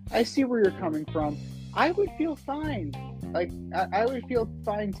 And I see where you're coming from. I would feel fine. Like, I would feel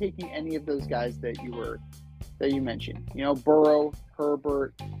fine taking any of those guys that you mentioned. You know, Burrow,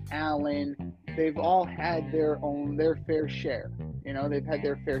 Herbert, Allen, they've all had their fair share. You know, they've had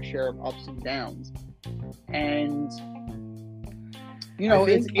their fair share of ups and downs. And, you know,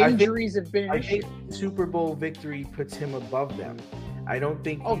 injuries have been an issue. I think Super Bowl victory puts him above them. I don't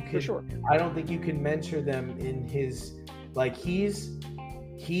think for sure. I don't think you can mentor them in his, like, he is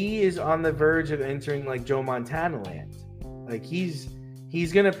on the verge of entering like Joe Montana land. Like he's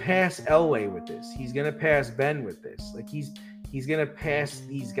gonna pass Elway with this. He's gonna pass Ben with this. Like he's gonna pass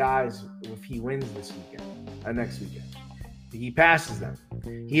these guys if he wins this weekend, next weekend. He passes them.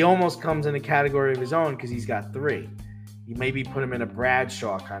 He almost comes in a category of his own because he's got 3. You maybe put him in a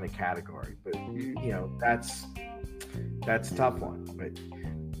Bradshaw kind of category, but you know that's a tough one. But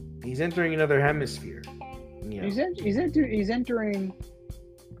he's entering another hemisphere. You know. He's entering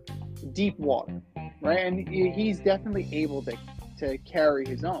deep water, right? And he's definitely able to carry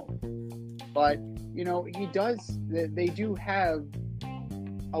his own. But, you know, they do have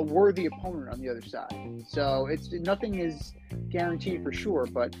a worthy opponent on the other side. So nothing is guaranteed for sure,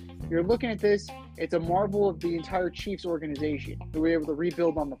 but you're looking at this, it's a marvel of the entire Chiefs organization who were able to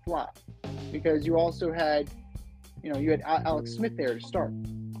rebuild on the fly. Because you also had, you had Alex Smith there to start.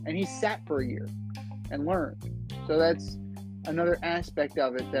 And he sat for a year and learned. So that's another aspect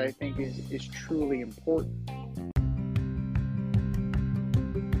of it that I think is truly important.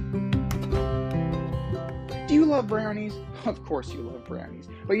 Do you love brownies? Of course you love brownies.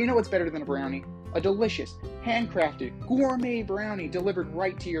 But you know what's better than a brownie? A delicious, handcrafted, gourmet brownie delivered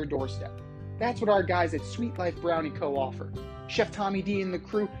right to your doorstep. That's what our guys at Sweet Life Brownie Co. offer. Chef Tommy D and the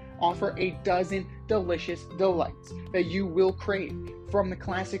crew offer a dozen delicious delights that you will crave, from the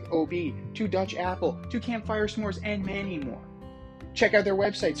classic OB to Dutch apple to campfire s'mores and many more. Check out their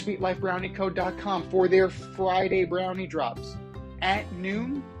website, sweetlifebrownieco.com, for their Friday brownie drops. At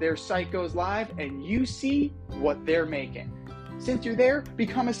noon, their site goes live and you see what they're making. Since you're there,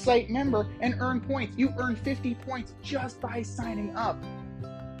 become a site member and earn points. You earn 50 points just by signing up.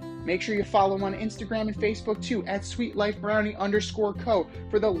 Make sure you follow them on Instagram and Facebook too, at sweetlifebrownie_co,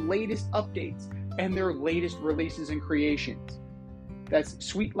 for the latest updates and their latest releases and creations. That's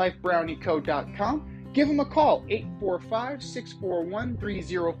sweetlifebrownieco.com. Give them a call,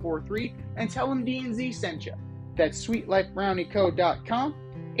 845-641-3043, and tell them D&Z sent you. That's sweetlifebrownieco.com,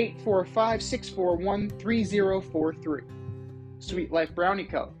 845-641-3043. Sweet Life Brownie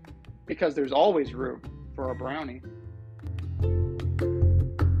Co., because there's always room for a brownie.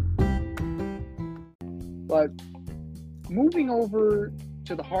 But moving over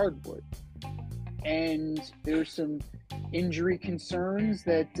to the hardwood, and there's some injury concerns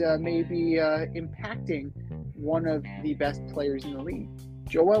that may be impacting one of the best players in the league.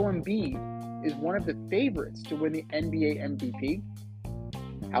 Joel Embiid is one of the favorites to win the NBA MVP.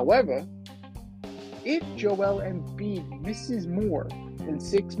 However, if Joel Embiid misses more than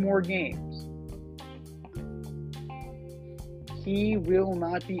 6 more games, he will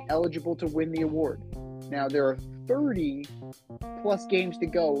not be eligible to win the award. Now, there are 30 plus games to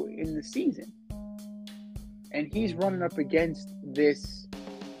go in the season, and he's running up against this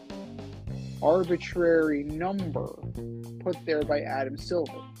arbitrary number put there by Adam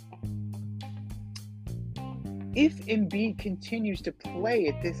Silver. If Embiid continues to play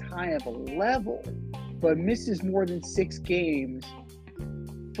at this high of a level, but misses more than 6 games,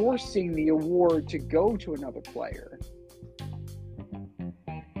 forcing the award to go to another player,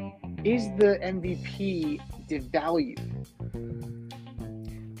 is the MVP devalued?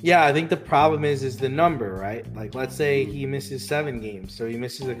 Yeah, I think the problem is the number, right? Like, let's say he misses 7 games, so he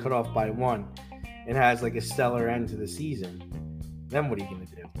misses the cutoff by 1 and has like a stellar end to the season. Then what are you going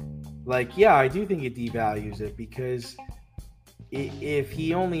to do? Like, yeah, I do think it devalues it, because if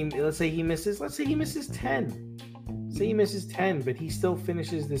he only, let's say he misses 10. Say he misses 10, but he still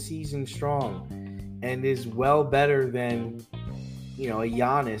finishes the season strong and is well better than, a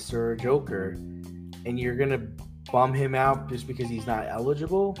Giannis or a Joker, and you're going to bum him out just because he's not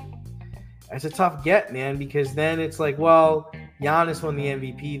eligible? That's a tough get, man, because then it's like, well, Giannis won the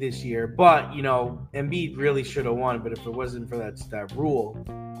MVP this year, but, Embiid really should have won, but if it wasn't for that rule,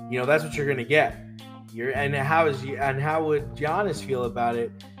 that's what you're going to get. How would Giannis feel about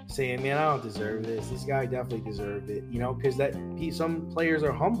it, saying, man, I don't deserve this. This guy definitely deserved it, because some players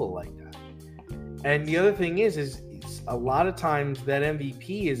are humble like that. And the other thing is a lot of times that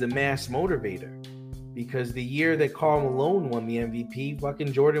MVP is a mass motivator, because the year that Karl Malone won the MVP,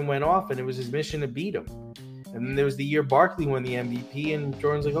 fucking Jordan went off and it was his mission to beat him. And then there was the year Barkley won the MVP and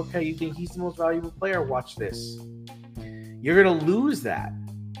Jordan's like, okay, you think he's the most valuable player? Watch this. You're going to lose that.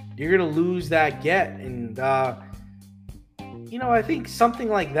 You're going to lose that get. And, I think something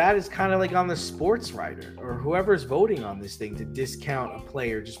like that is kind of like on the sports writer or whoever's voting on this thing to discount a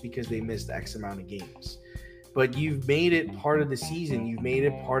player just because they missed X amount of games. But you've made it part of the season. You've made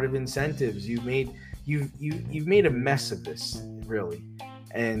it part of incentives. You've made a mess of this, really.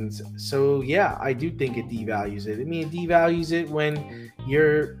 And so, yeah, I do think it devalues it. I mean, it devalues it when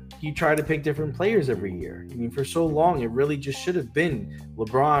you try to pick different players every year. I mean, for so long, it really just should have been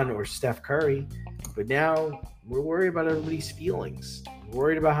LeBron or Steph Curry. But now we're worried about everybody's feelings. We're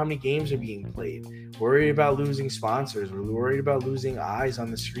worried about how many games are being played. We're worried about losing sponsors. We're worried about losing eyes on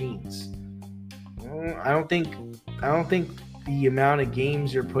the screens. I don't think the amount of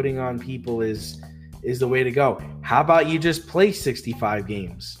games you're putting on people is the way to go. How about you just play 65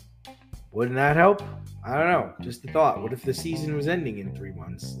 games? Wouldn't that help? I don't know. Just a thought. What if the season was ending in 3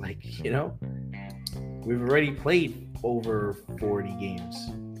 months? We've already played over 40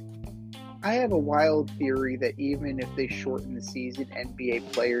 games. I have a wild theory that even if they shorten the season,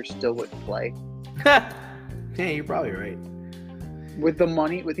 NBA players still would play. Yeah, you're probably right. With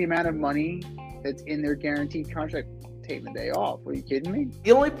the amount of money that's in their guaranteed contract, taking the day off. Are you kidding me?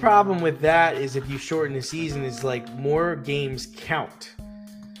 The only problem with that is if you shorten the season is like more games count.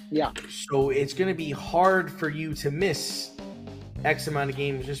 Yeah. So it's going to be hard for you to miss X amount of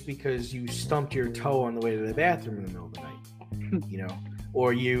games just because you stumped your toe on the way to the bathroom in the middle of the night,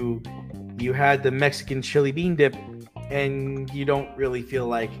 or you had the Mexican chili bean dip and you don't really feel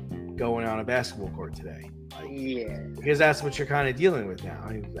like going on a basketball court today. Yeah. Because that's what you're kind of dealing with now.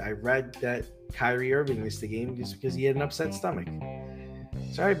 I read that Kyrie Irving missed the game just because he had an upset stomach.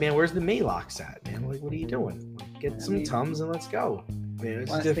 Sorry, man. Where's the Maalox at, man? Like, what are you doing? Get some Tums and let's go. Man,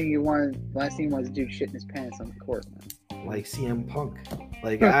 last thing you want to do shit in his pants on the court, man. Like CM Punk.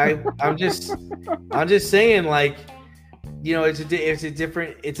 Like I'm just saying, like,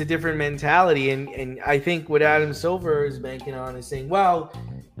 it's a different mentality, and I think what Adam Silver is banking on is saying, well,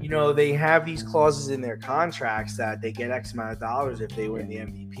 they have these clauses in their contracts that they get X amount of dollars if they win the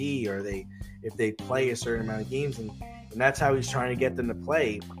MVP or if they play a certain amount of games, and that's how he's trying to get them to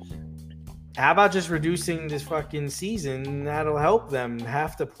play. How about just reducing this fucking season? That'll help them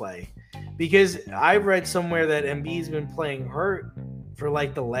have to play. Because I've read somewhere that Embiid's been playing hurt for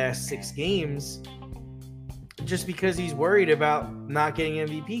like the last 6 games just because he's worried about not getting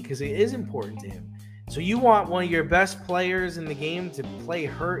MVP because it is important to him. So you want one of your best players in the game to play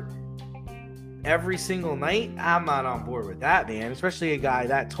hurt every single night? I'm not on board with that, man. Especially a guy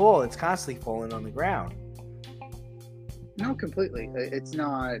that tall. It's constantly falling on the ground. No, completely. It's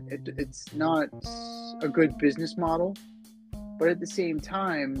not a good business model. But at the same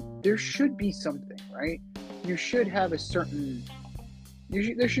time, there should be something, right? You should have there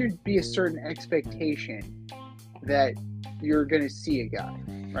should be a certain expectation that you're going to see a guy,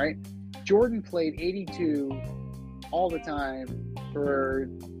 right? Jordan played 82 all the time for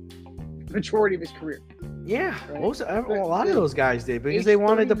the majority of his career. Yeah, Right? a lot of those guys did because they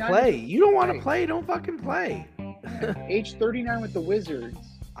wanted to play. You don't want to play, don't fucking play. Yeah. Age 39 with the Wizards.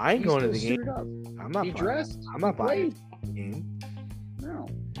 I ain't going to the game. Suited up. I'm not. He dressed. I'm not buying the game. No.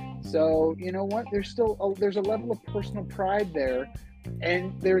 So you know what? There's still there's a level of personal pride there,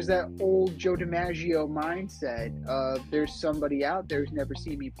 and there's that old Joe DiMaggio mindset of there's somebody out there who's never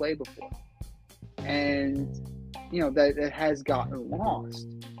seen me play before, and you know that has gotten lost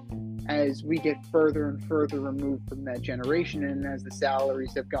as we get further and further removed from that generation, and as the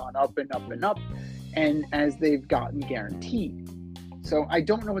salaries have gone up and up and up, and as they've gotten guaranteed. So I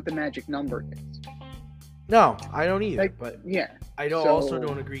don't know what the magic number is. No, I don't either. Like, but yeah, I also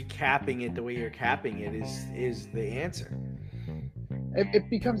don't agree capping it the way you're capping it is the answer. It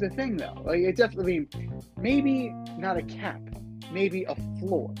becomes a thing though. Like it definitely, maybe not a cap, maybe a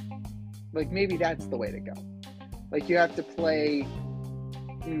floor. Like maybe that's the way to go. Like you have to play.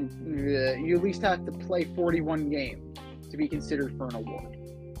 You at least have to play 41 games to be considered for an award,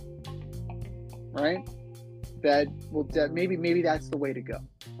 right? That will maybe that's the way to go.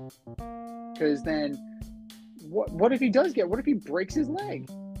 Because then, what if he does what if he breaks his leg,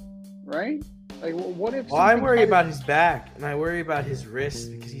 right? Like what if? Well, I worry about his back and I worry about his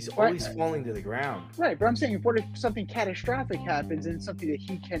wrist because he's always falling to the ground. Right, but I'm saying, what if something catastrophic happens and something that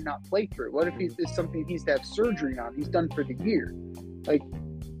he cannot play through? What if it's something he needs to have surgery on? He's done for the year, like.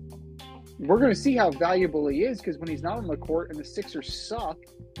 We're going to see how valuable he is because when he's not on the court and the Sixers suck,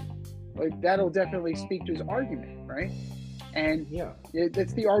 like that'll definitely speak to his argument, right? And yeah,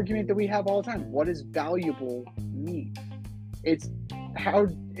 that's the argument that we have all the time. What does valuable mean? It's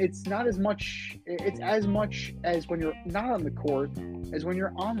not as much. It's as much as when you're not on the court as when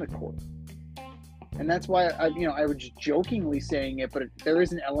you're on the court, and that's why I was just jokingly saying it, but there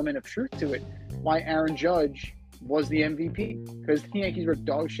is an element of truth to it. Why Aaron Judge was the MVP because the Yankees were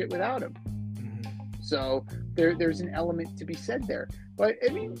dog shit without him. So there's an element to be said there. But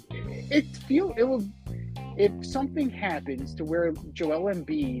I mean, if something happens to where Joel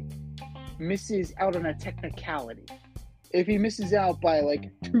Embiid misses out on a technicality, if he misses out by like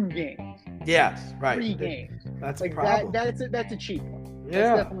 2 games, yes, right, 3 games, that's like a problem. That's a cheap one. Yeah,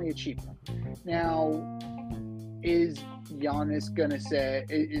 that's definitely a cheap one. Now, is Giannis gonna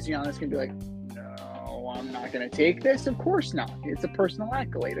be like, I'm not going to take this? Of course not. It's a personal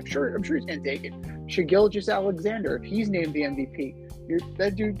accolade. I'm sure he's going to take it. Shai Gilgeous-Alexander, if he's named the MVP,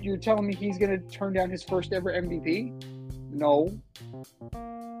 you're telling me he's going to turn down his first ever MVP? No.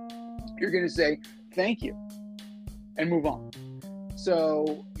 You're going to say, thank you, and move on.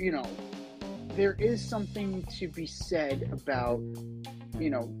 So, there is something to be said about,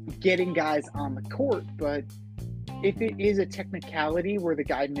 getting guys on the court, but if it is a technicality where the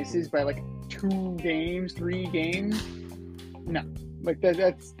guy misses by like 2 games, 3 games, no, like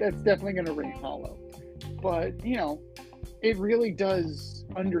that's definitely going to ring hollow. But it really does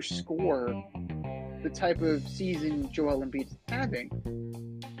underscore the type of season Joel Embiid is having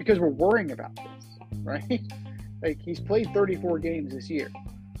because we're worrying about this, right? Like he's played 34 games this year.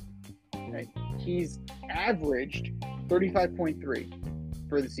 Right? He's averaged 35.3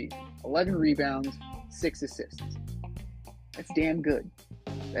 for the season, 11 rebounds, 6 assists. That's damn good.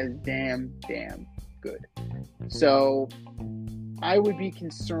 That is damn good. So I would be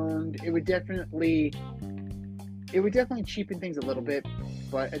concerned. It would definitely cheapen things a little bit.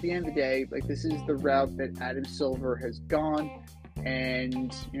 But at the end of the day, like this is the route that Adam Silver has gone,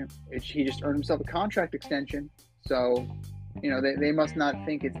 and he just earned himself a contract extension. So they must not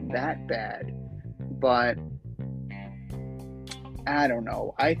think it's that bad. But I don't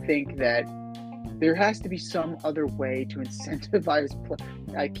know. I think that there has to be some other way to incentivize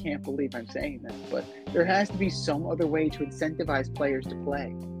I can't believe I'm saying this, but there has to be some other way to incentivize players to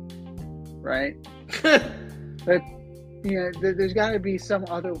play, right? But there's got to be some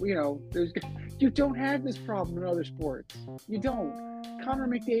other. You don't have this problem in other sports. You don't. Connor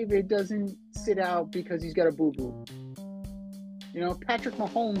McDavid doesn't sit out because he's got a boo-boo. Patrick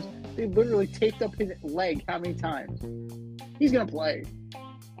Mahomes, they literally taped up his leg how many times? He's gonna play.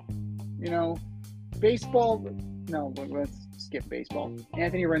 Baseball, no, let's skip basebal.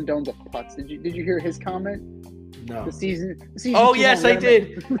 Anthony Rendon's a putz. Did you hear his comment? No. The season oh, yes, I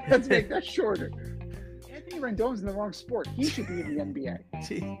did. Let's make that shorter. Anthony Rendon's in the wrong sport. He should be in the NBA.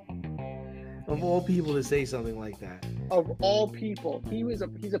 Of all people to say something like that. Of all people, he's a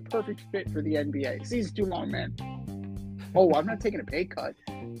perfect fit for the NBA. Season's too long, man. Oh, I'm not taking a pay cut.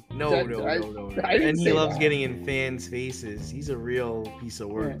 No. And he loves getting in fans' faces. He's a real piece of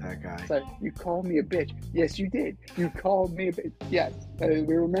work, that guy. So you called me a bitch. Yes, you did. You called me a bitch. Yes,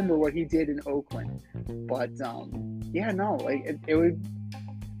 we remember what he did in Oakland. But yeah, no, like it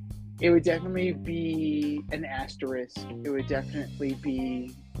would definitely be an asterisk. It would definitely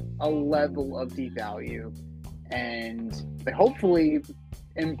be a level of devalue, and hopefully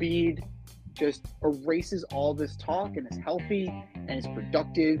Embiid just erases all this talk and is healthy and is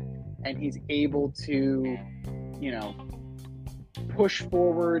productive and he's able to, you know, push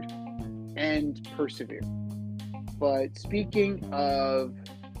forward and persevere. But speaking of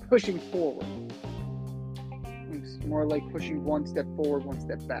pushing forward, it's more like pushing one step forward, one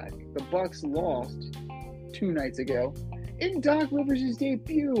step back. The Bucks lost 2 nights ago in Doc Rivers'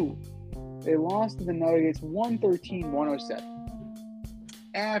 debut. They lost to the Nuggets 113-107.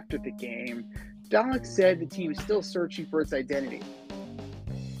 After the game, Doc said the team is still searching for its identity.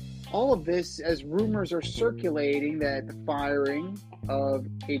 All of this as rumors are circulating that the firing of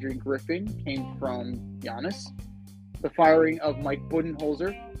Adrian Griffin came from Giannis. The firing of Mike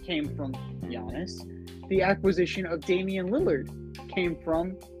Budenholzer came from Giannis. The acquisition of Damian Lillard came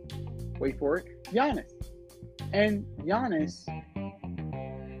from, wait for it, Giannis. And Giannis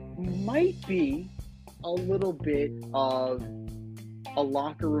might be a little bit of a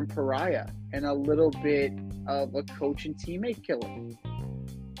locker room pariah and a little bit of a coach and teammate killer.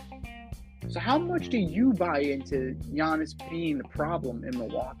 So how much do you buy into Giannis being the problem in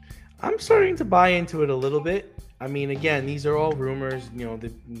Milwaukee? I'm starting to buy into it a little bit. I mean, again, these are all rumors. You know,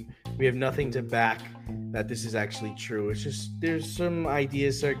 we have nothing to back that this is actually true. It's just there's some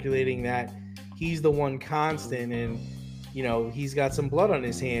ideas circulating that he's the one constant, and you know he's got some blood on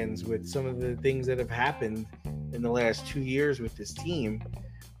his hands with some of the things that have happened in the last 2 years with this team.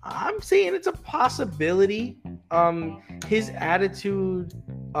 I'm saying it's a possibility. His attitude,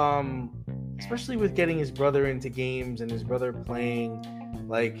 especially with getting his brother into games and his brother playing,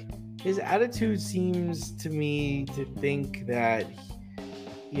 like his attitude seems to me to think that,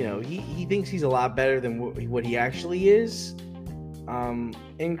 you know, he thinks he's a lot better than what he actually is.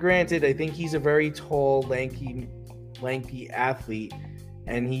 And granted, I think he's a very tall, lanky athlete,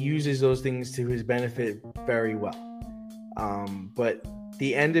 and he uses those things to his benefit very well. But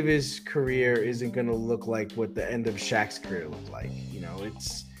the end of his career isn't going to look like what the end of Shaq's career looked like. You know,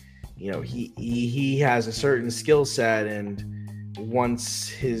 it's, you know, he has a certain skill set, and once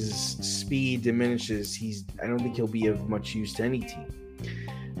his speed diminishes, I don't think he'll be of much use to any team.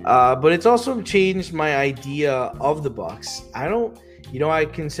 But it's also changed my idea of the Bucks. I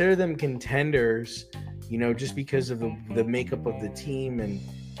consider them contenders, you know, just because of the makeup of the team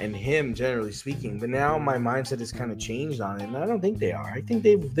and him, generally speaking. But now my mindset has kind of changed on it, and I don't think they are. I think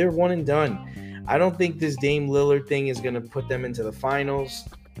they're one and done. I don't think this Dame Lillard thing is going to put them into the finals.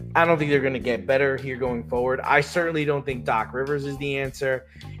 I don't think they're going to get better here going forward. I certainly don't think Doc Rivers is the answer,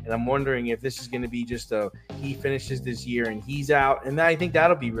 and I'm wondering if this is going to be just he finishes this year and he's out, and I think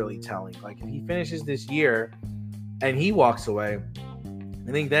that'll be really telling. Like, if he finishes this year and he walks away,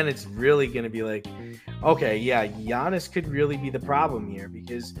 I think then it's really going to be like, okay, yeah, Giannis could really be the problem here,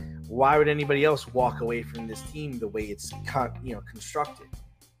 because why would anybody else walk away from this team the way it's constructed,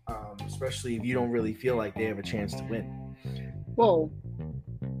 especially if you don't really feel like they have a chance to win? Well,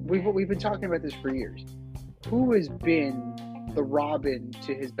 we've been talking about this for years. Who has been the Robin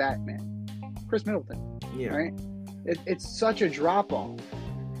to his Batman? Chris Middleton. Yeah. Right? It's such a drop-off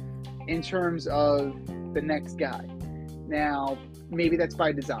in terms of the next guy. Now, maybe that's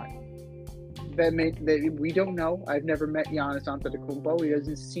by design. That we don't know. I've never met Giannis Antetokounmpo. He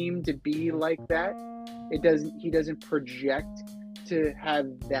doesn't seem to be like that. He doesn't project to have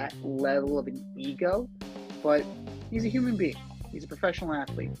that level of an ego, but he's a human being. He's a professional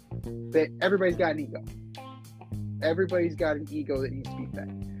athlete. That everybody's got an ego. Everybody's got an ego that needs to be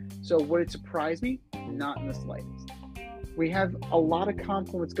fed. So would it surprise me? Not in the slightest. We have a lot of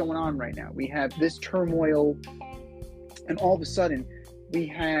confluence going on right now. We have this turmoil, and all of a sudden, we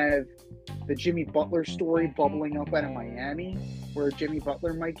have the Jimmy Butler story bubbling up out of Miami, where Jimmy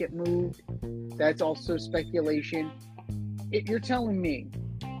Butler might get moved. That's also speculation. If you're telling me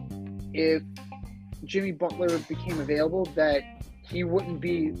if Jimmy Butler became available that he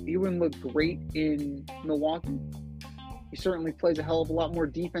wouldn't look great in Milwaukee. He certainly plays a hell of a lot more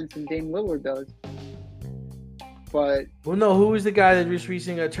defense than Dame Lillard does. But no, who was the guy that was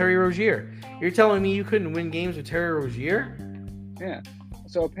recently Terry Rozier? You're telling me you couldn't win games with Terry Rozier? Yeah.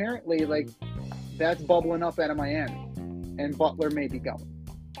 So apparently, that's bubbling up out of Miami, and Butler may be going.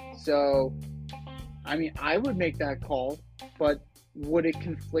 So, I mean, I would make that call, but would it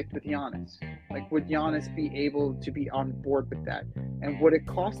conflict with Giannis? Would Giannis be able to be on board with that? And would it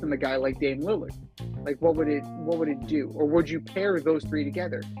cost them a guy like Dame Lillard? What would it do? Or would you pair those three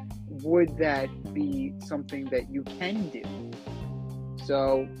together? Would that be something that you can do?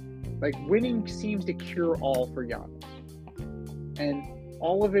 So Like, winning seems to cure all for Giannis. And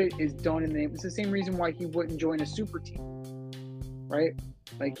all of it is done in the name. It's the same reason why he wouldn't join a super team, right?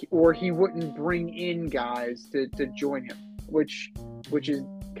 Like, or he wouldn't bring in guys to join him, which is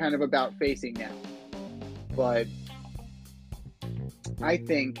kind of about facing now. But I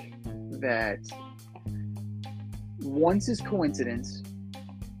think that once is coincidence,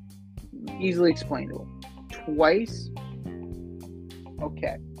 easily explainable. Twice,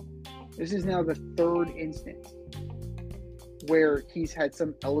 okay. This is now the third instance where he's had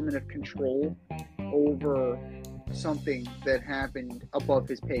some element of control over something that happened above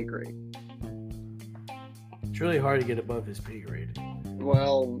his pay grade. It's really hard to get above his pay grade.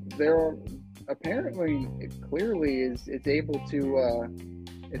 Well, there are apparently, it clearly is. It's able to.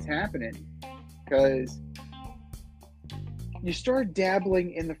 It's happening because you start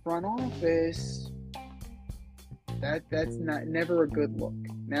dabbling in the front office. That's never a good look.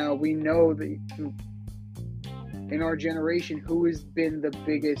 Now we know that in our generation, who has been the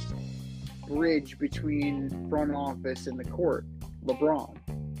biggest bridge between front office and the court? LeBron.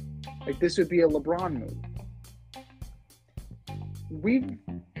 Like, this would be a LeBron move.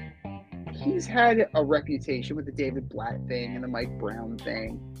 He's had a reputation with the David Blatt thing and the Mike Brown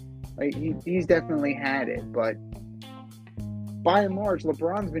thing. Like, he's definitely had it, but by and large,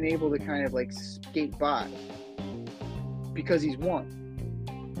 LeBron's been able to kind of like skate by because he's won.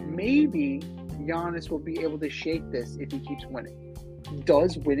 Maybe Giannis will be able to shake this if he keeps winning.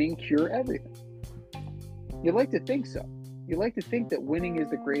 Does winning cure everything? You like to think so. You like to think that winning is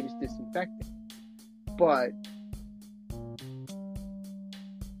the greatest disinfectant. But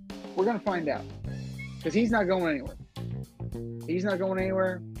we're going to find out. Because he's not going anywhere. He's not going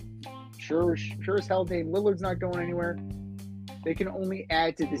anywhere. Sure as hell, Dame Lillard's not going anywhere. They can only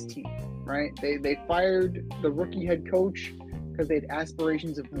add to this team, right? They fired the rookie head coach because they had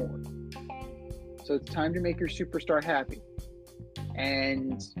aspirations of more. So it's time to make your superstar happy.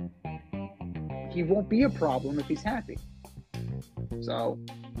 And he won't be a problem if he's happy. So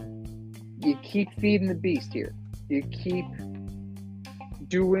you keep feeding the beast here. You keep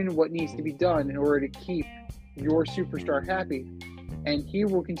doing what needs to be done in order to keep your superstar happy. And he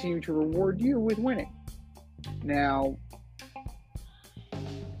will continue to reward you with winning. Now,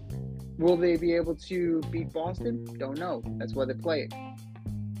 will they be able to beat Boston? Don't know. That's why they play it.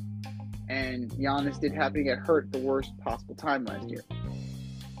 And Giannis did happen to get hurt at the worst possible time last year.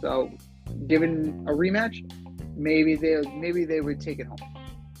 So, given a rematch, maybe they would take it home.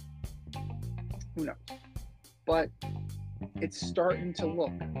 Who knows? But it's starting to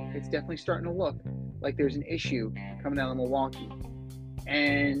look. It's definitely starting to look like there's an issue coming out of Milwaukee.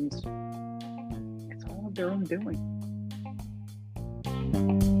 And it's all of their own doing.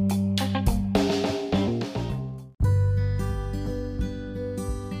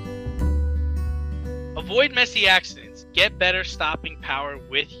 Avoid messy accidents. Get better stopping power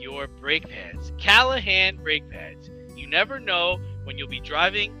with your brake pads. Callahan brake pads. You never know when you'll be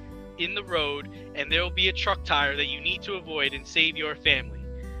driving in the road and there will be a truck tire that you need to avoid and save your family.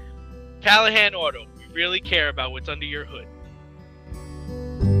 Callahan Auto. We really care about what's under your hood.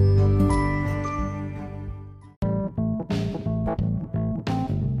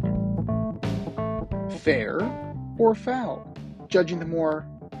 Fair or foul? Judging the more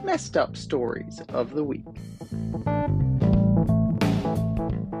messed up stories of the week.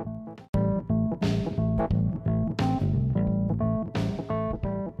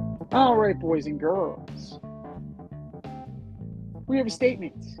 All right, boys and girls. We have a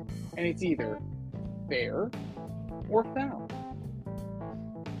statement, and it's either fair or foul.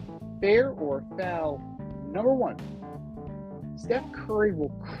 Fair or foul, number one. Steph Curry will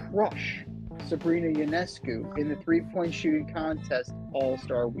crush Sabrina Ionescu in the three-point shooting contest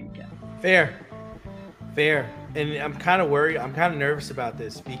All-Star Weekend. Fair. And I'm kind of worried. I'm kind of nervous about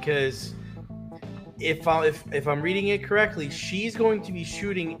this because if I'm reading it correctly, she's going to be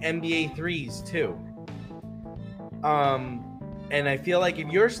shooting NBA threes too. And I feel like if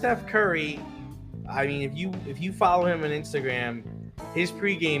you're Steph Curry, I mean, if you follow him on Instagram, his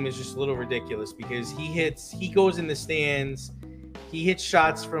pregame is just a little ridiculous because he goes in the stands, he hits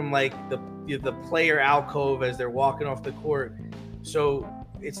shots from like the player alcove as they're walking off the court. So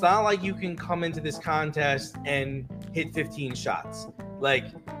it's not like you can come into this contest and hit 15 shots. Like,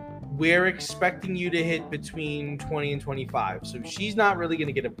 we're expecting you to hit between 20 and 25. So she's not really going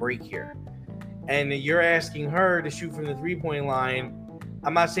to get a break here. And you're asking her to shoot from the three-point line.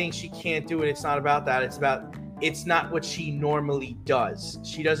 I'm not saying she can't do it. It's not about that. It's not what she normally does.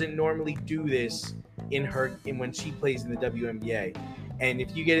 She doesn't normally do this in when she plays in the WNBA. And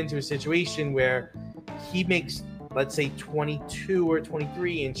if you get into a situation where he makes let's say 22 or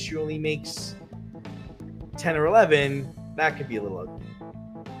 23 and she only makes 10 or 11, that could be a little ugly.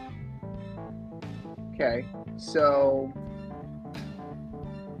 Okay, so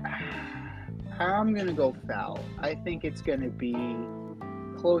I'm going to go foul. I think it's going to be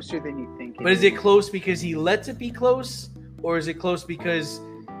closer than you think. But is it close because he lets it be close? Or is it close because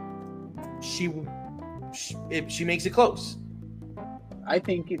if she makes it close? I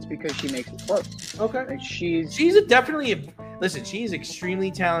think it's because she makes it close. Okay. Like she's listen, she's extremely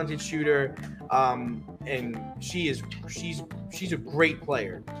talented shooter. And she's a great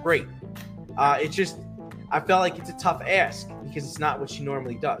player. Great. It's just I felt like it's a tough ask because it's not what she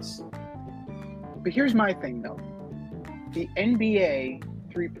normally does. But here's my thing though. The NBA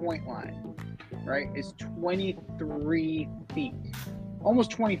 3-point line, right, is 23 feet.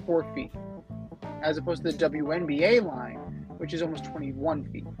 Almost 24 feet. As opposed to the WNBA line, which is almost 21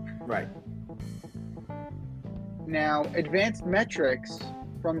 feet. Right. Now, advanced metrics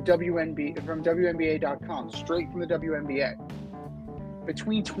from WNBA.com, straight from the WNBA.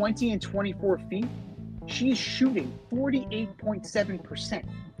 Between 20 and 24 feet, she's shooting 48.7%.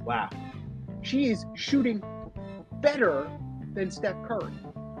 Wow. She is shooting better than Steph Curry.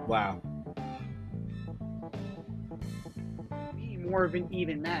 Wow. More of an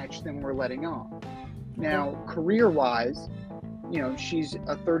even match than we're letting on. Now, career-wise, she's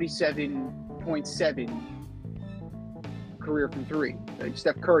a 37.7 career from three.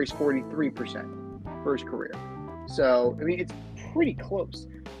 Steph Curry's 43% for his career. So, I mean, it's pretty close.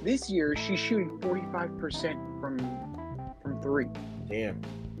 This year, she's shooting 45% from three. Damn.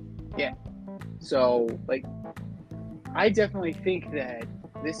 Yeah. So, like, I definitely think that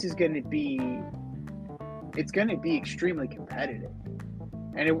this is going to be extremely competitive.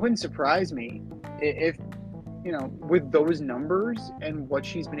 And it wouldn't surprise me if, with those numbers and what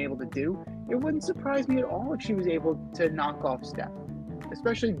she's been able to do, it wouldn't surprise me at all if she was able to knock off Steph,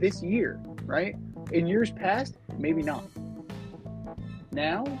 especially this year, right? In years past, maybe not.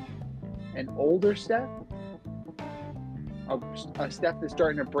 Now, an older Steph, a Steph that's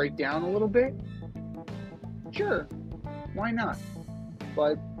starting to break down a little bit, sure, why not?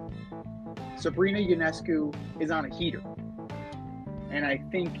 But Sabrina Ionescu is on a heater. And I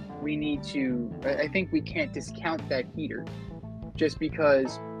think we can't discount that heater just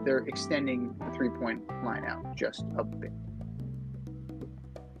because they're extending the 3-point line out just a bit.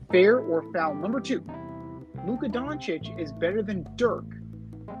 Fair or foul? Number 2, Luka Doncic is better than Dirk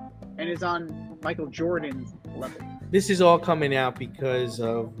and is on Michael Jordan's level. This is all coming out because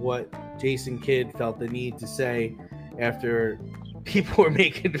of what Jason Kidd felt the need to say after people were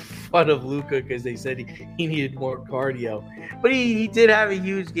making fun of Luka because they said he needed more cardio. But he did have a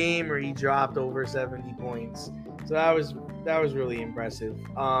huge game where he dropped over 70 points. So that was really impressive.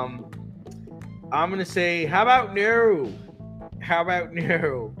 I'm going to say, how about no?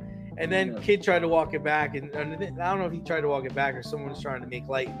 And then Kidd tried to walk it back. And I don't know if he tried to walk it back or someone was trying to make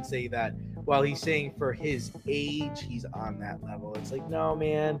light and say that while he's saying for his age, he's on that level. It's like, no,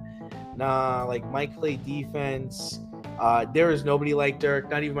 man. Nah, like Mike played defense. There is nobody like Dirk.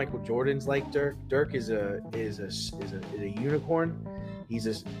 Not even Michael Jordan's like Dirk. Dirk is a unicorn. He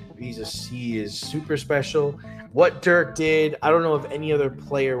is super special. What Dirk did, I don't know if any other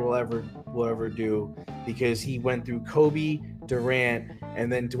player will ever do, because he went through Kobe, Durant,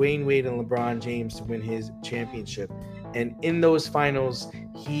 and then Dwayne Wade and LeBron James to win his championship. And in those finals,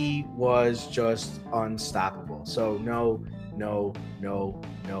 he was just unstoppable. So no, and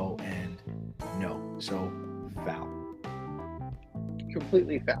no. So foul.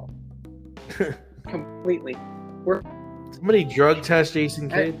 Completely foul. Completely. Somebody drug test Jason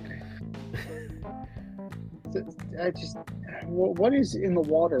Kidd. What is in the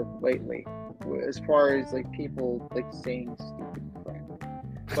water lately as far as like people like saying stupid crap?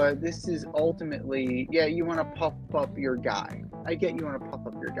 But this is ultimately, you want to puff up your guy. I get you want to puff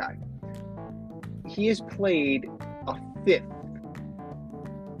up your guy. He has played a fifth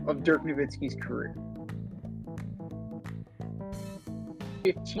of Dirk Nowitzki's career.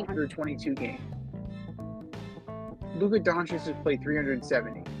 1,522 games. Luka Doncic has played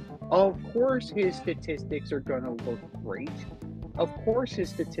 370. Of course his statistics are going to look great. Of course his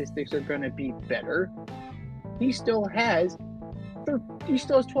statistics are going to be better. He still has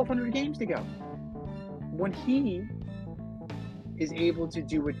 1,200 games to go. When he is able to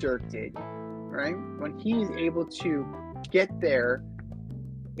do what Dirk did, right? When he is able to get there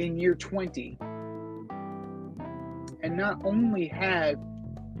in year 20 and not only have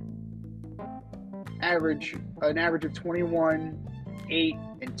an average of 21, 8,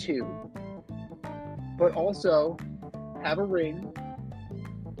 and 2, but also have a ring,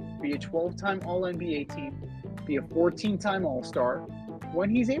 be a 12-time All-NBA team, be a 14-time All-Star, when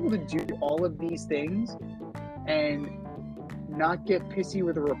he's able to do all of these things and not get pissy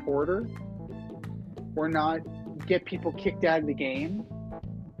with a reporter or not get people kicked out of the game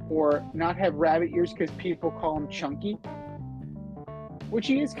or not have rabbit ears because people call him chunky, which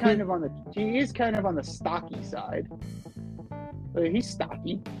he is kind of on the stocky side. But he's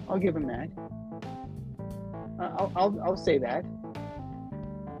stocky. I'll give him that. I'll say that.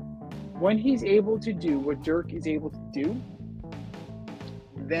 When he's able to do what Dirk is able to do,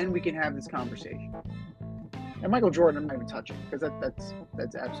 then we can have this conversation. And Michael Jordan, I'm not even touching because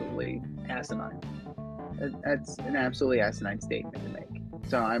that's absolutely asinine. That's an absolutely asinine statement to make.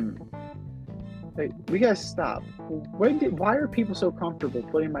 So we gotta stop. Why are people so comfortable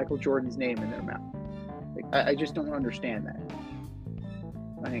putting Michael Jordan's name in their mouth? I just don't understand that.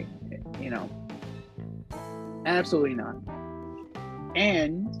 Absolutely not.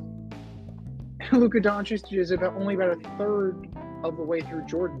 And Luka Doncic is only about a third of the way through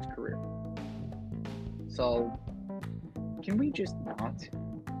Jordan's career. So, can we just not?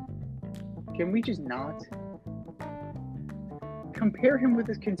 Can we just not compare him with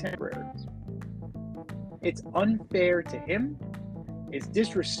his contemporaries? It's unfair to him. It's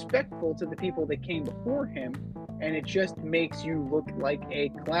disrespectful to the people that came before him, and it just makes you look like a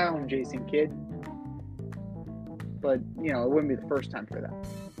clown, Jason Kidd. But, it wouldn't be the first time for that.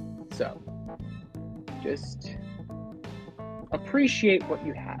 So, just appreciate what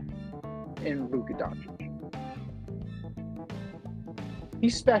you have in Luka Doncic.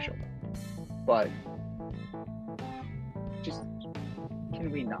 He's special, but just, can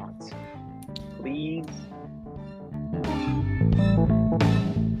we not? Please?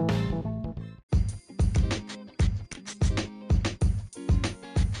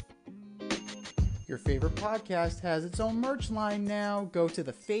 Your favorite podcast has its own merch line now. Go to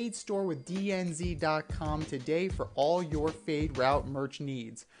the Fade store with DNZ.com today for all your Fade Route merch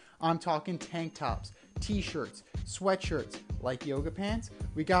needs. I'm talking tank tops, t-shirts, sweatshirts, like yoga pants,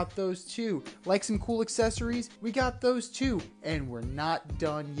 we got those too. Like some cool accessories, we got those too. And we're not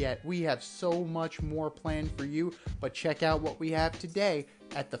done yet. We have so much more planned for you, but check out what we have today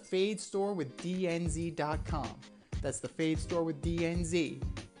at the Fade store with DNZ.com. That's the Fade store with DNZ.com.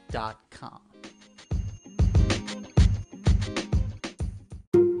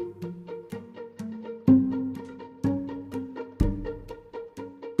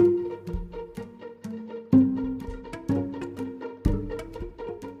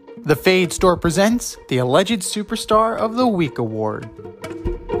 The Fade Store presents the Alleged Superstar of the Week Award.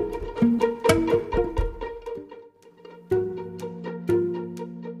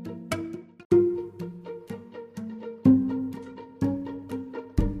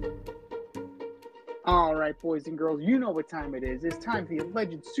 All right, boys and girls, you know what time it is. It's time for the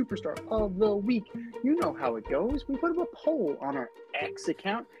Alleged Superstar of the Week. You know how it goes. We put up a poll on our X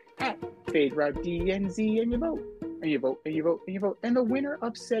account at FadeRouteDNZ, and you vote. And you vote, and you vote, and you vote. And the winner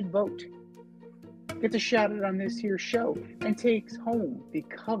of said vote gets a shout out on this here show and takes home the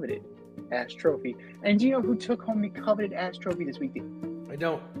coveted Ass Trophy. And do you know who took home the coveted Ass Trophy this week? I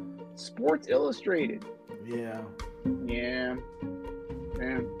don't. Sports Illustrated. Yeah.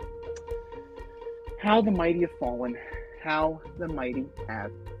 How the mighty have fallen. How the mighty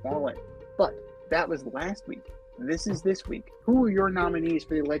have fallen. But that was last week. This is this week. Who are your nominees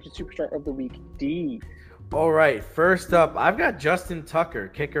for the Alleged Superstar of the Week, D? All right, first up, I've got Justin Tucker,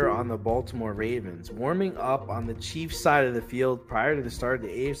 kicker on the Baltimore Ravens, warming up on the Chiefs side of the field prior to the start of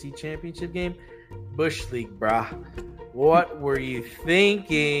the AFC Championship game. Bush League, brah. What were you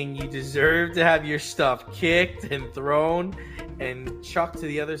thinking? You deserve to have your stuff kicked and thrown and chucked to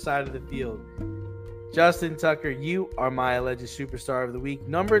the other side of the field. Justin Tucker, you are my Alleged Superstar of the Week.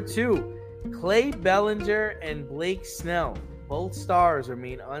 Number 2, Clay Bellinger and Blake Snell. Both stars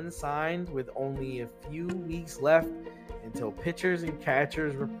remain unsigned with only a few weeks left until pitchers and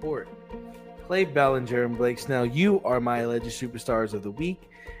catchers report. Clay Bellinger and Blake Snell, you are my Alleged Superstars of the Week.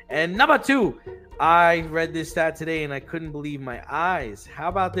 And number 2, I read this stat today and I couldn't believe my eyes. How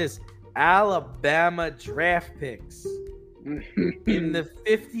about this? Alabama draft picks. In the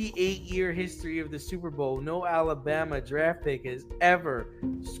 58-year history of the Super Bowl, no Alabama draft pick has ever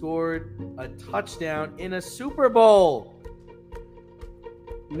scored a touchdown in a Super Bowl.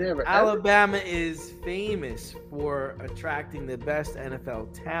 Never. Alabama is famous for attracting the best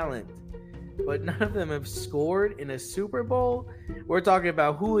NFL talent, but none of them have scored in a Super Bowl. We're talking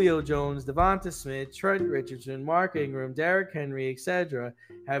about Julio Jones, Devonta Smith, Trent Richardson, Mark Ingram, Derrick Henry, etc.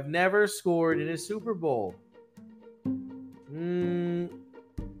 have never scored in a Super Bowl.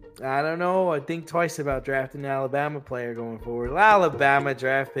 I don't know. I think twice about drafting an Alabama player going forward. Alabama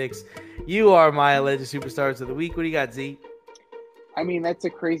draft picks You are my alleged superstars of the week. What do you got, Z? I mean, that's a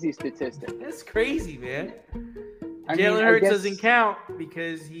crazy statistic. That's crazy, man. I mean, Jalen I Hurts guess- doesn't count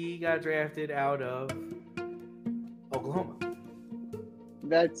because he got drafted out of Oklahoma.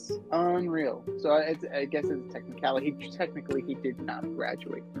 That's unreal. So I guess it's a technicality. Technically, he did not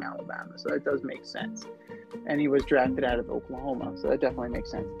graduate from Alabama, so that does make sense. And he was drafted out of Oklahoma, so that definitely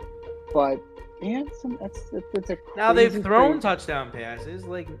makes sense. But yeah, that's a Now they've crazy thrown thing. touchdown passes,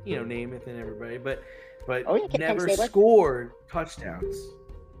 like Namath and everybody, but Oh, yeah, never Kent State. scored touchdowns.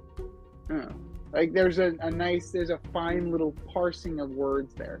 Yeah. Like there's a fine little parsing of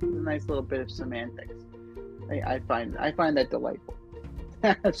words there. A nice little bit of semantics. I find that delightful.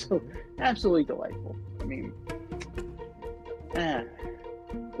 Absolutely delightful. I mean,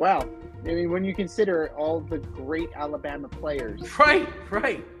 wow. I mean, when you consider all the great Alabama players,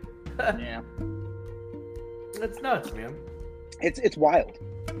 Right. yeah, That's nuts, man. it's wild.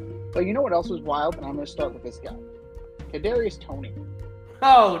 But you know what else was wild? And I'm going to start with this guy, Kadarius Toney.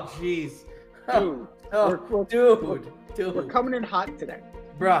 Oh, jeez. Dude, Dude. we're coming in hot today.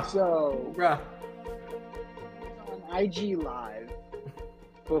 Bruh. So Bruh. on IG Live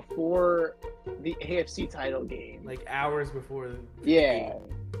before the AFC title game. Like hours before the Yeah.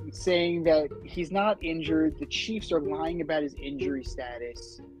 Saying that he's not injured. The Chiefs are lying about his injury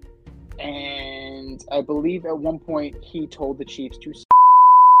status. And I believe at one point he told the Chiefs to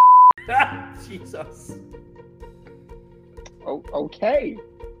Jesus. Oh, okay.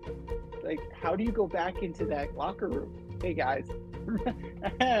 Like, how do you go back into that locker room? Hey, guys.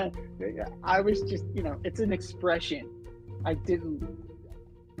 I was just, it's an expression. I didn't.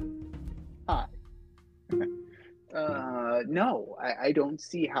 Hi. No, I don't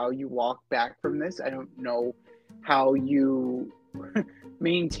see how you walk back from this. I don't know how you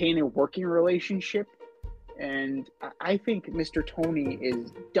maintain a working relationship. And I think Mr. Toney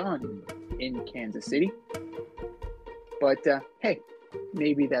is done in Kansas City. But, hey,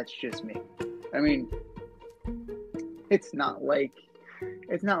 maybe that's just me. I mean, it's not like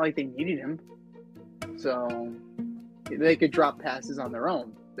they needed him. So they could drop passes on their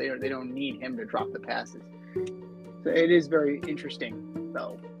own. They don't need him to drop the passes. So it is very interesting,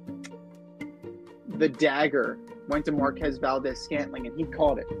 though. The dagger went to Marquez Valdez-Scantling, and he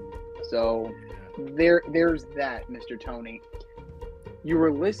caught it. So there's that, Mr. Toney. You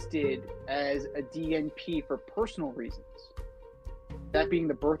were listed as a DNP for personal reasons. That being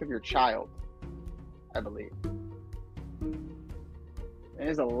the birth of your child, I believe.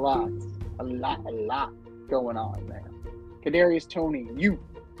 There's a lot going on there. Kadarius Toney, you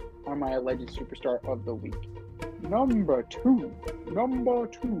are my alleged superstar of the week. Number two,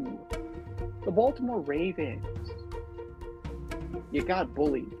 the Baltimore Ravens. You got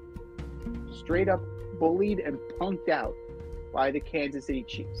bullied. Straight up bullied and punked out by the Kansas City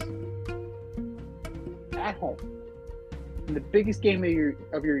Chiefs. At home. In the biggest game of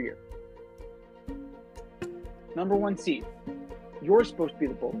your year. Number 1 seed. You're supposed to be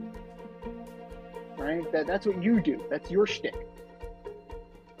the bully. Right? That's what you do. That's your shtick.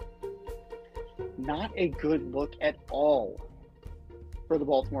 Not a good look at all for the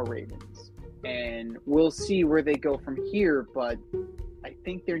Baltimore Ravens. And we'll see where they go from here, but I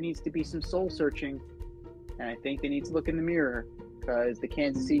think there needs to be some soul searching. And I think they need to look in the mirror because the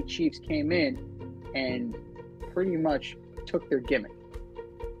Kansas City Chiefs came in and pretty much took their gimmick.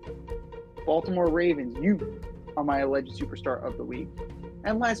 Baltimore Ravens, you are my alleged superstar of the week.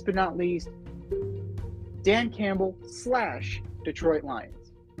 And last but not least, Dan Campbell / Detroit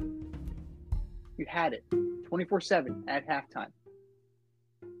Lions. You had it 24/7 at halftime.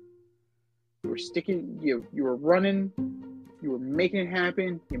 You were sticking, you were running, you were making it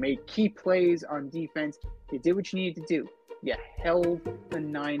happen. You made key plays on defense. You did what you needed to do. You held the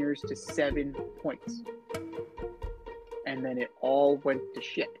Niners to 7 points. And then it all went to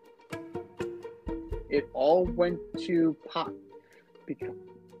shit. It all went to pot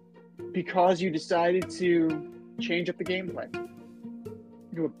because you decided to change up the game plan.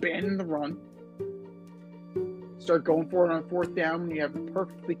 You abandon the run. Start going for it on 4th down when you have a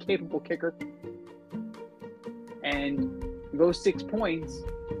perfectly capable kicker. And those 6 points,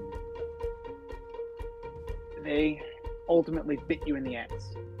 they ultimately bit you in the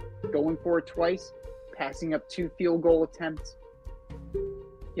ass. Going for it twice, passing up 2 field goal attempts.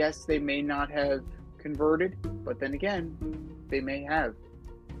 Yes, they may not have converted, but then again, they may have.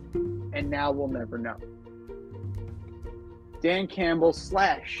 And now we'll never know. Dan Campbell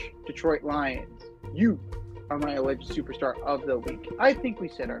 / Detroit Lions. You are my alleged superstar of the week. I think we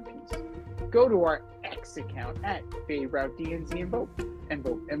said our piece. Go to our X account at FadeRouteDNZ and vote. And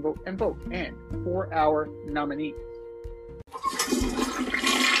vote, and vote, and vote. And for our nominees.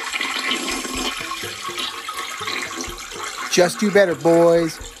 Just do better,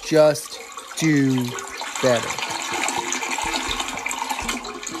 boys. Just do better.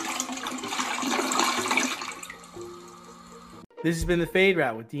 This has been the Fade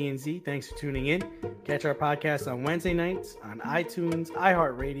Route with DNZ. Thanks for tuning in. Catch our podcast on Wednesday nights on iTunes,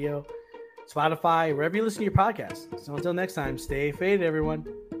 iHeartRadio, Spotify, wherever you listen to your podcasts. So until next time, stay faded, everyone.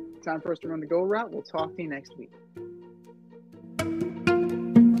 Time for us to run the go route. We'll talk to you next week.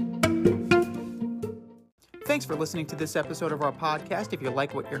 Thanks for listening to this episode of our podcast. If you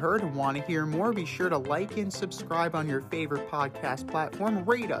like what you heard and want to hear more, be sure to like and subscribe on your favorite podcast platform.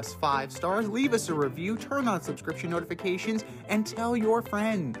 Rate us 5 stars, leave us a review, turn on subscription notifications, and tell your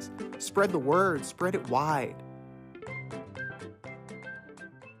friends. Spread the word, spread it wide.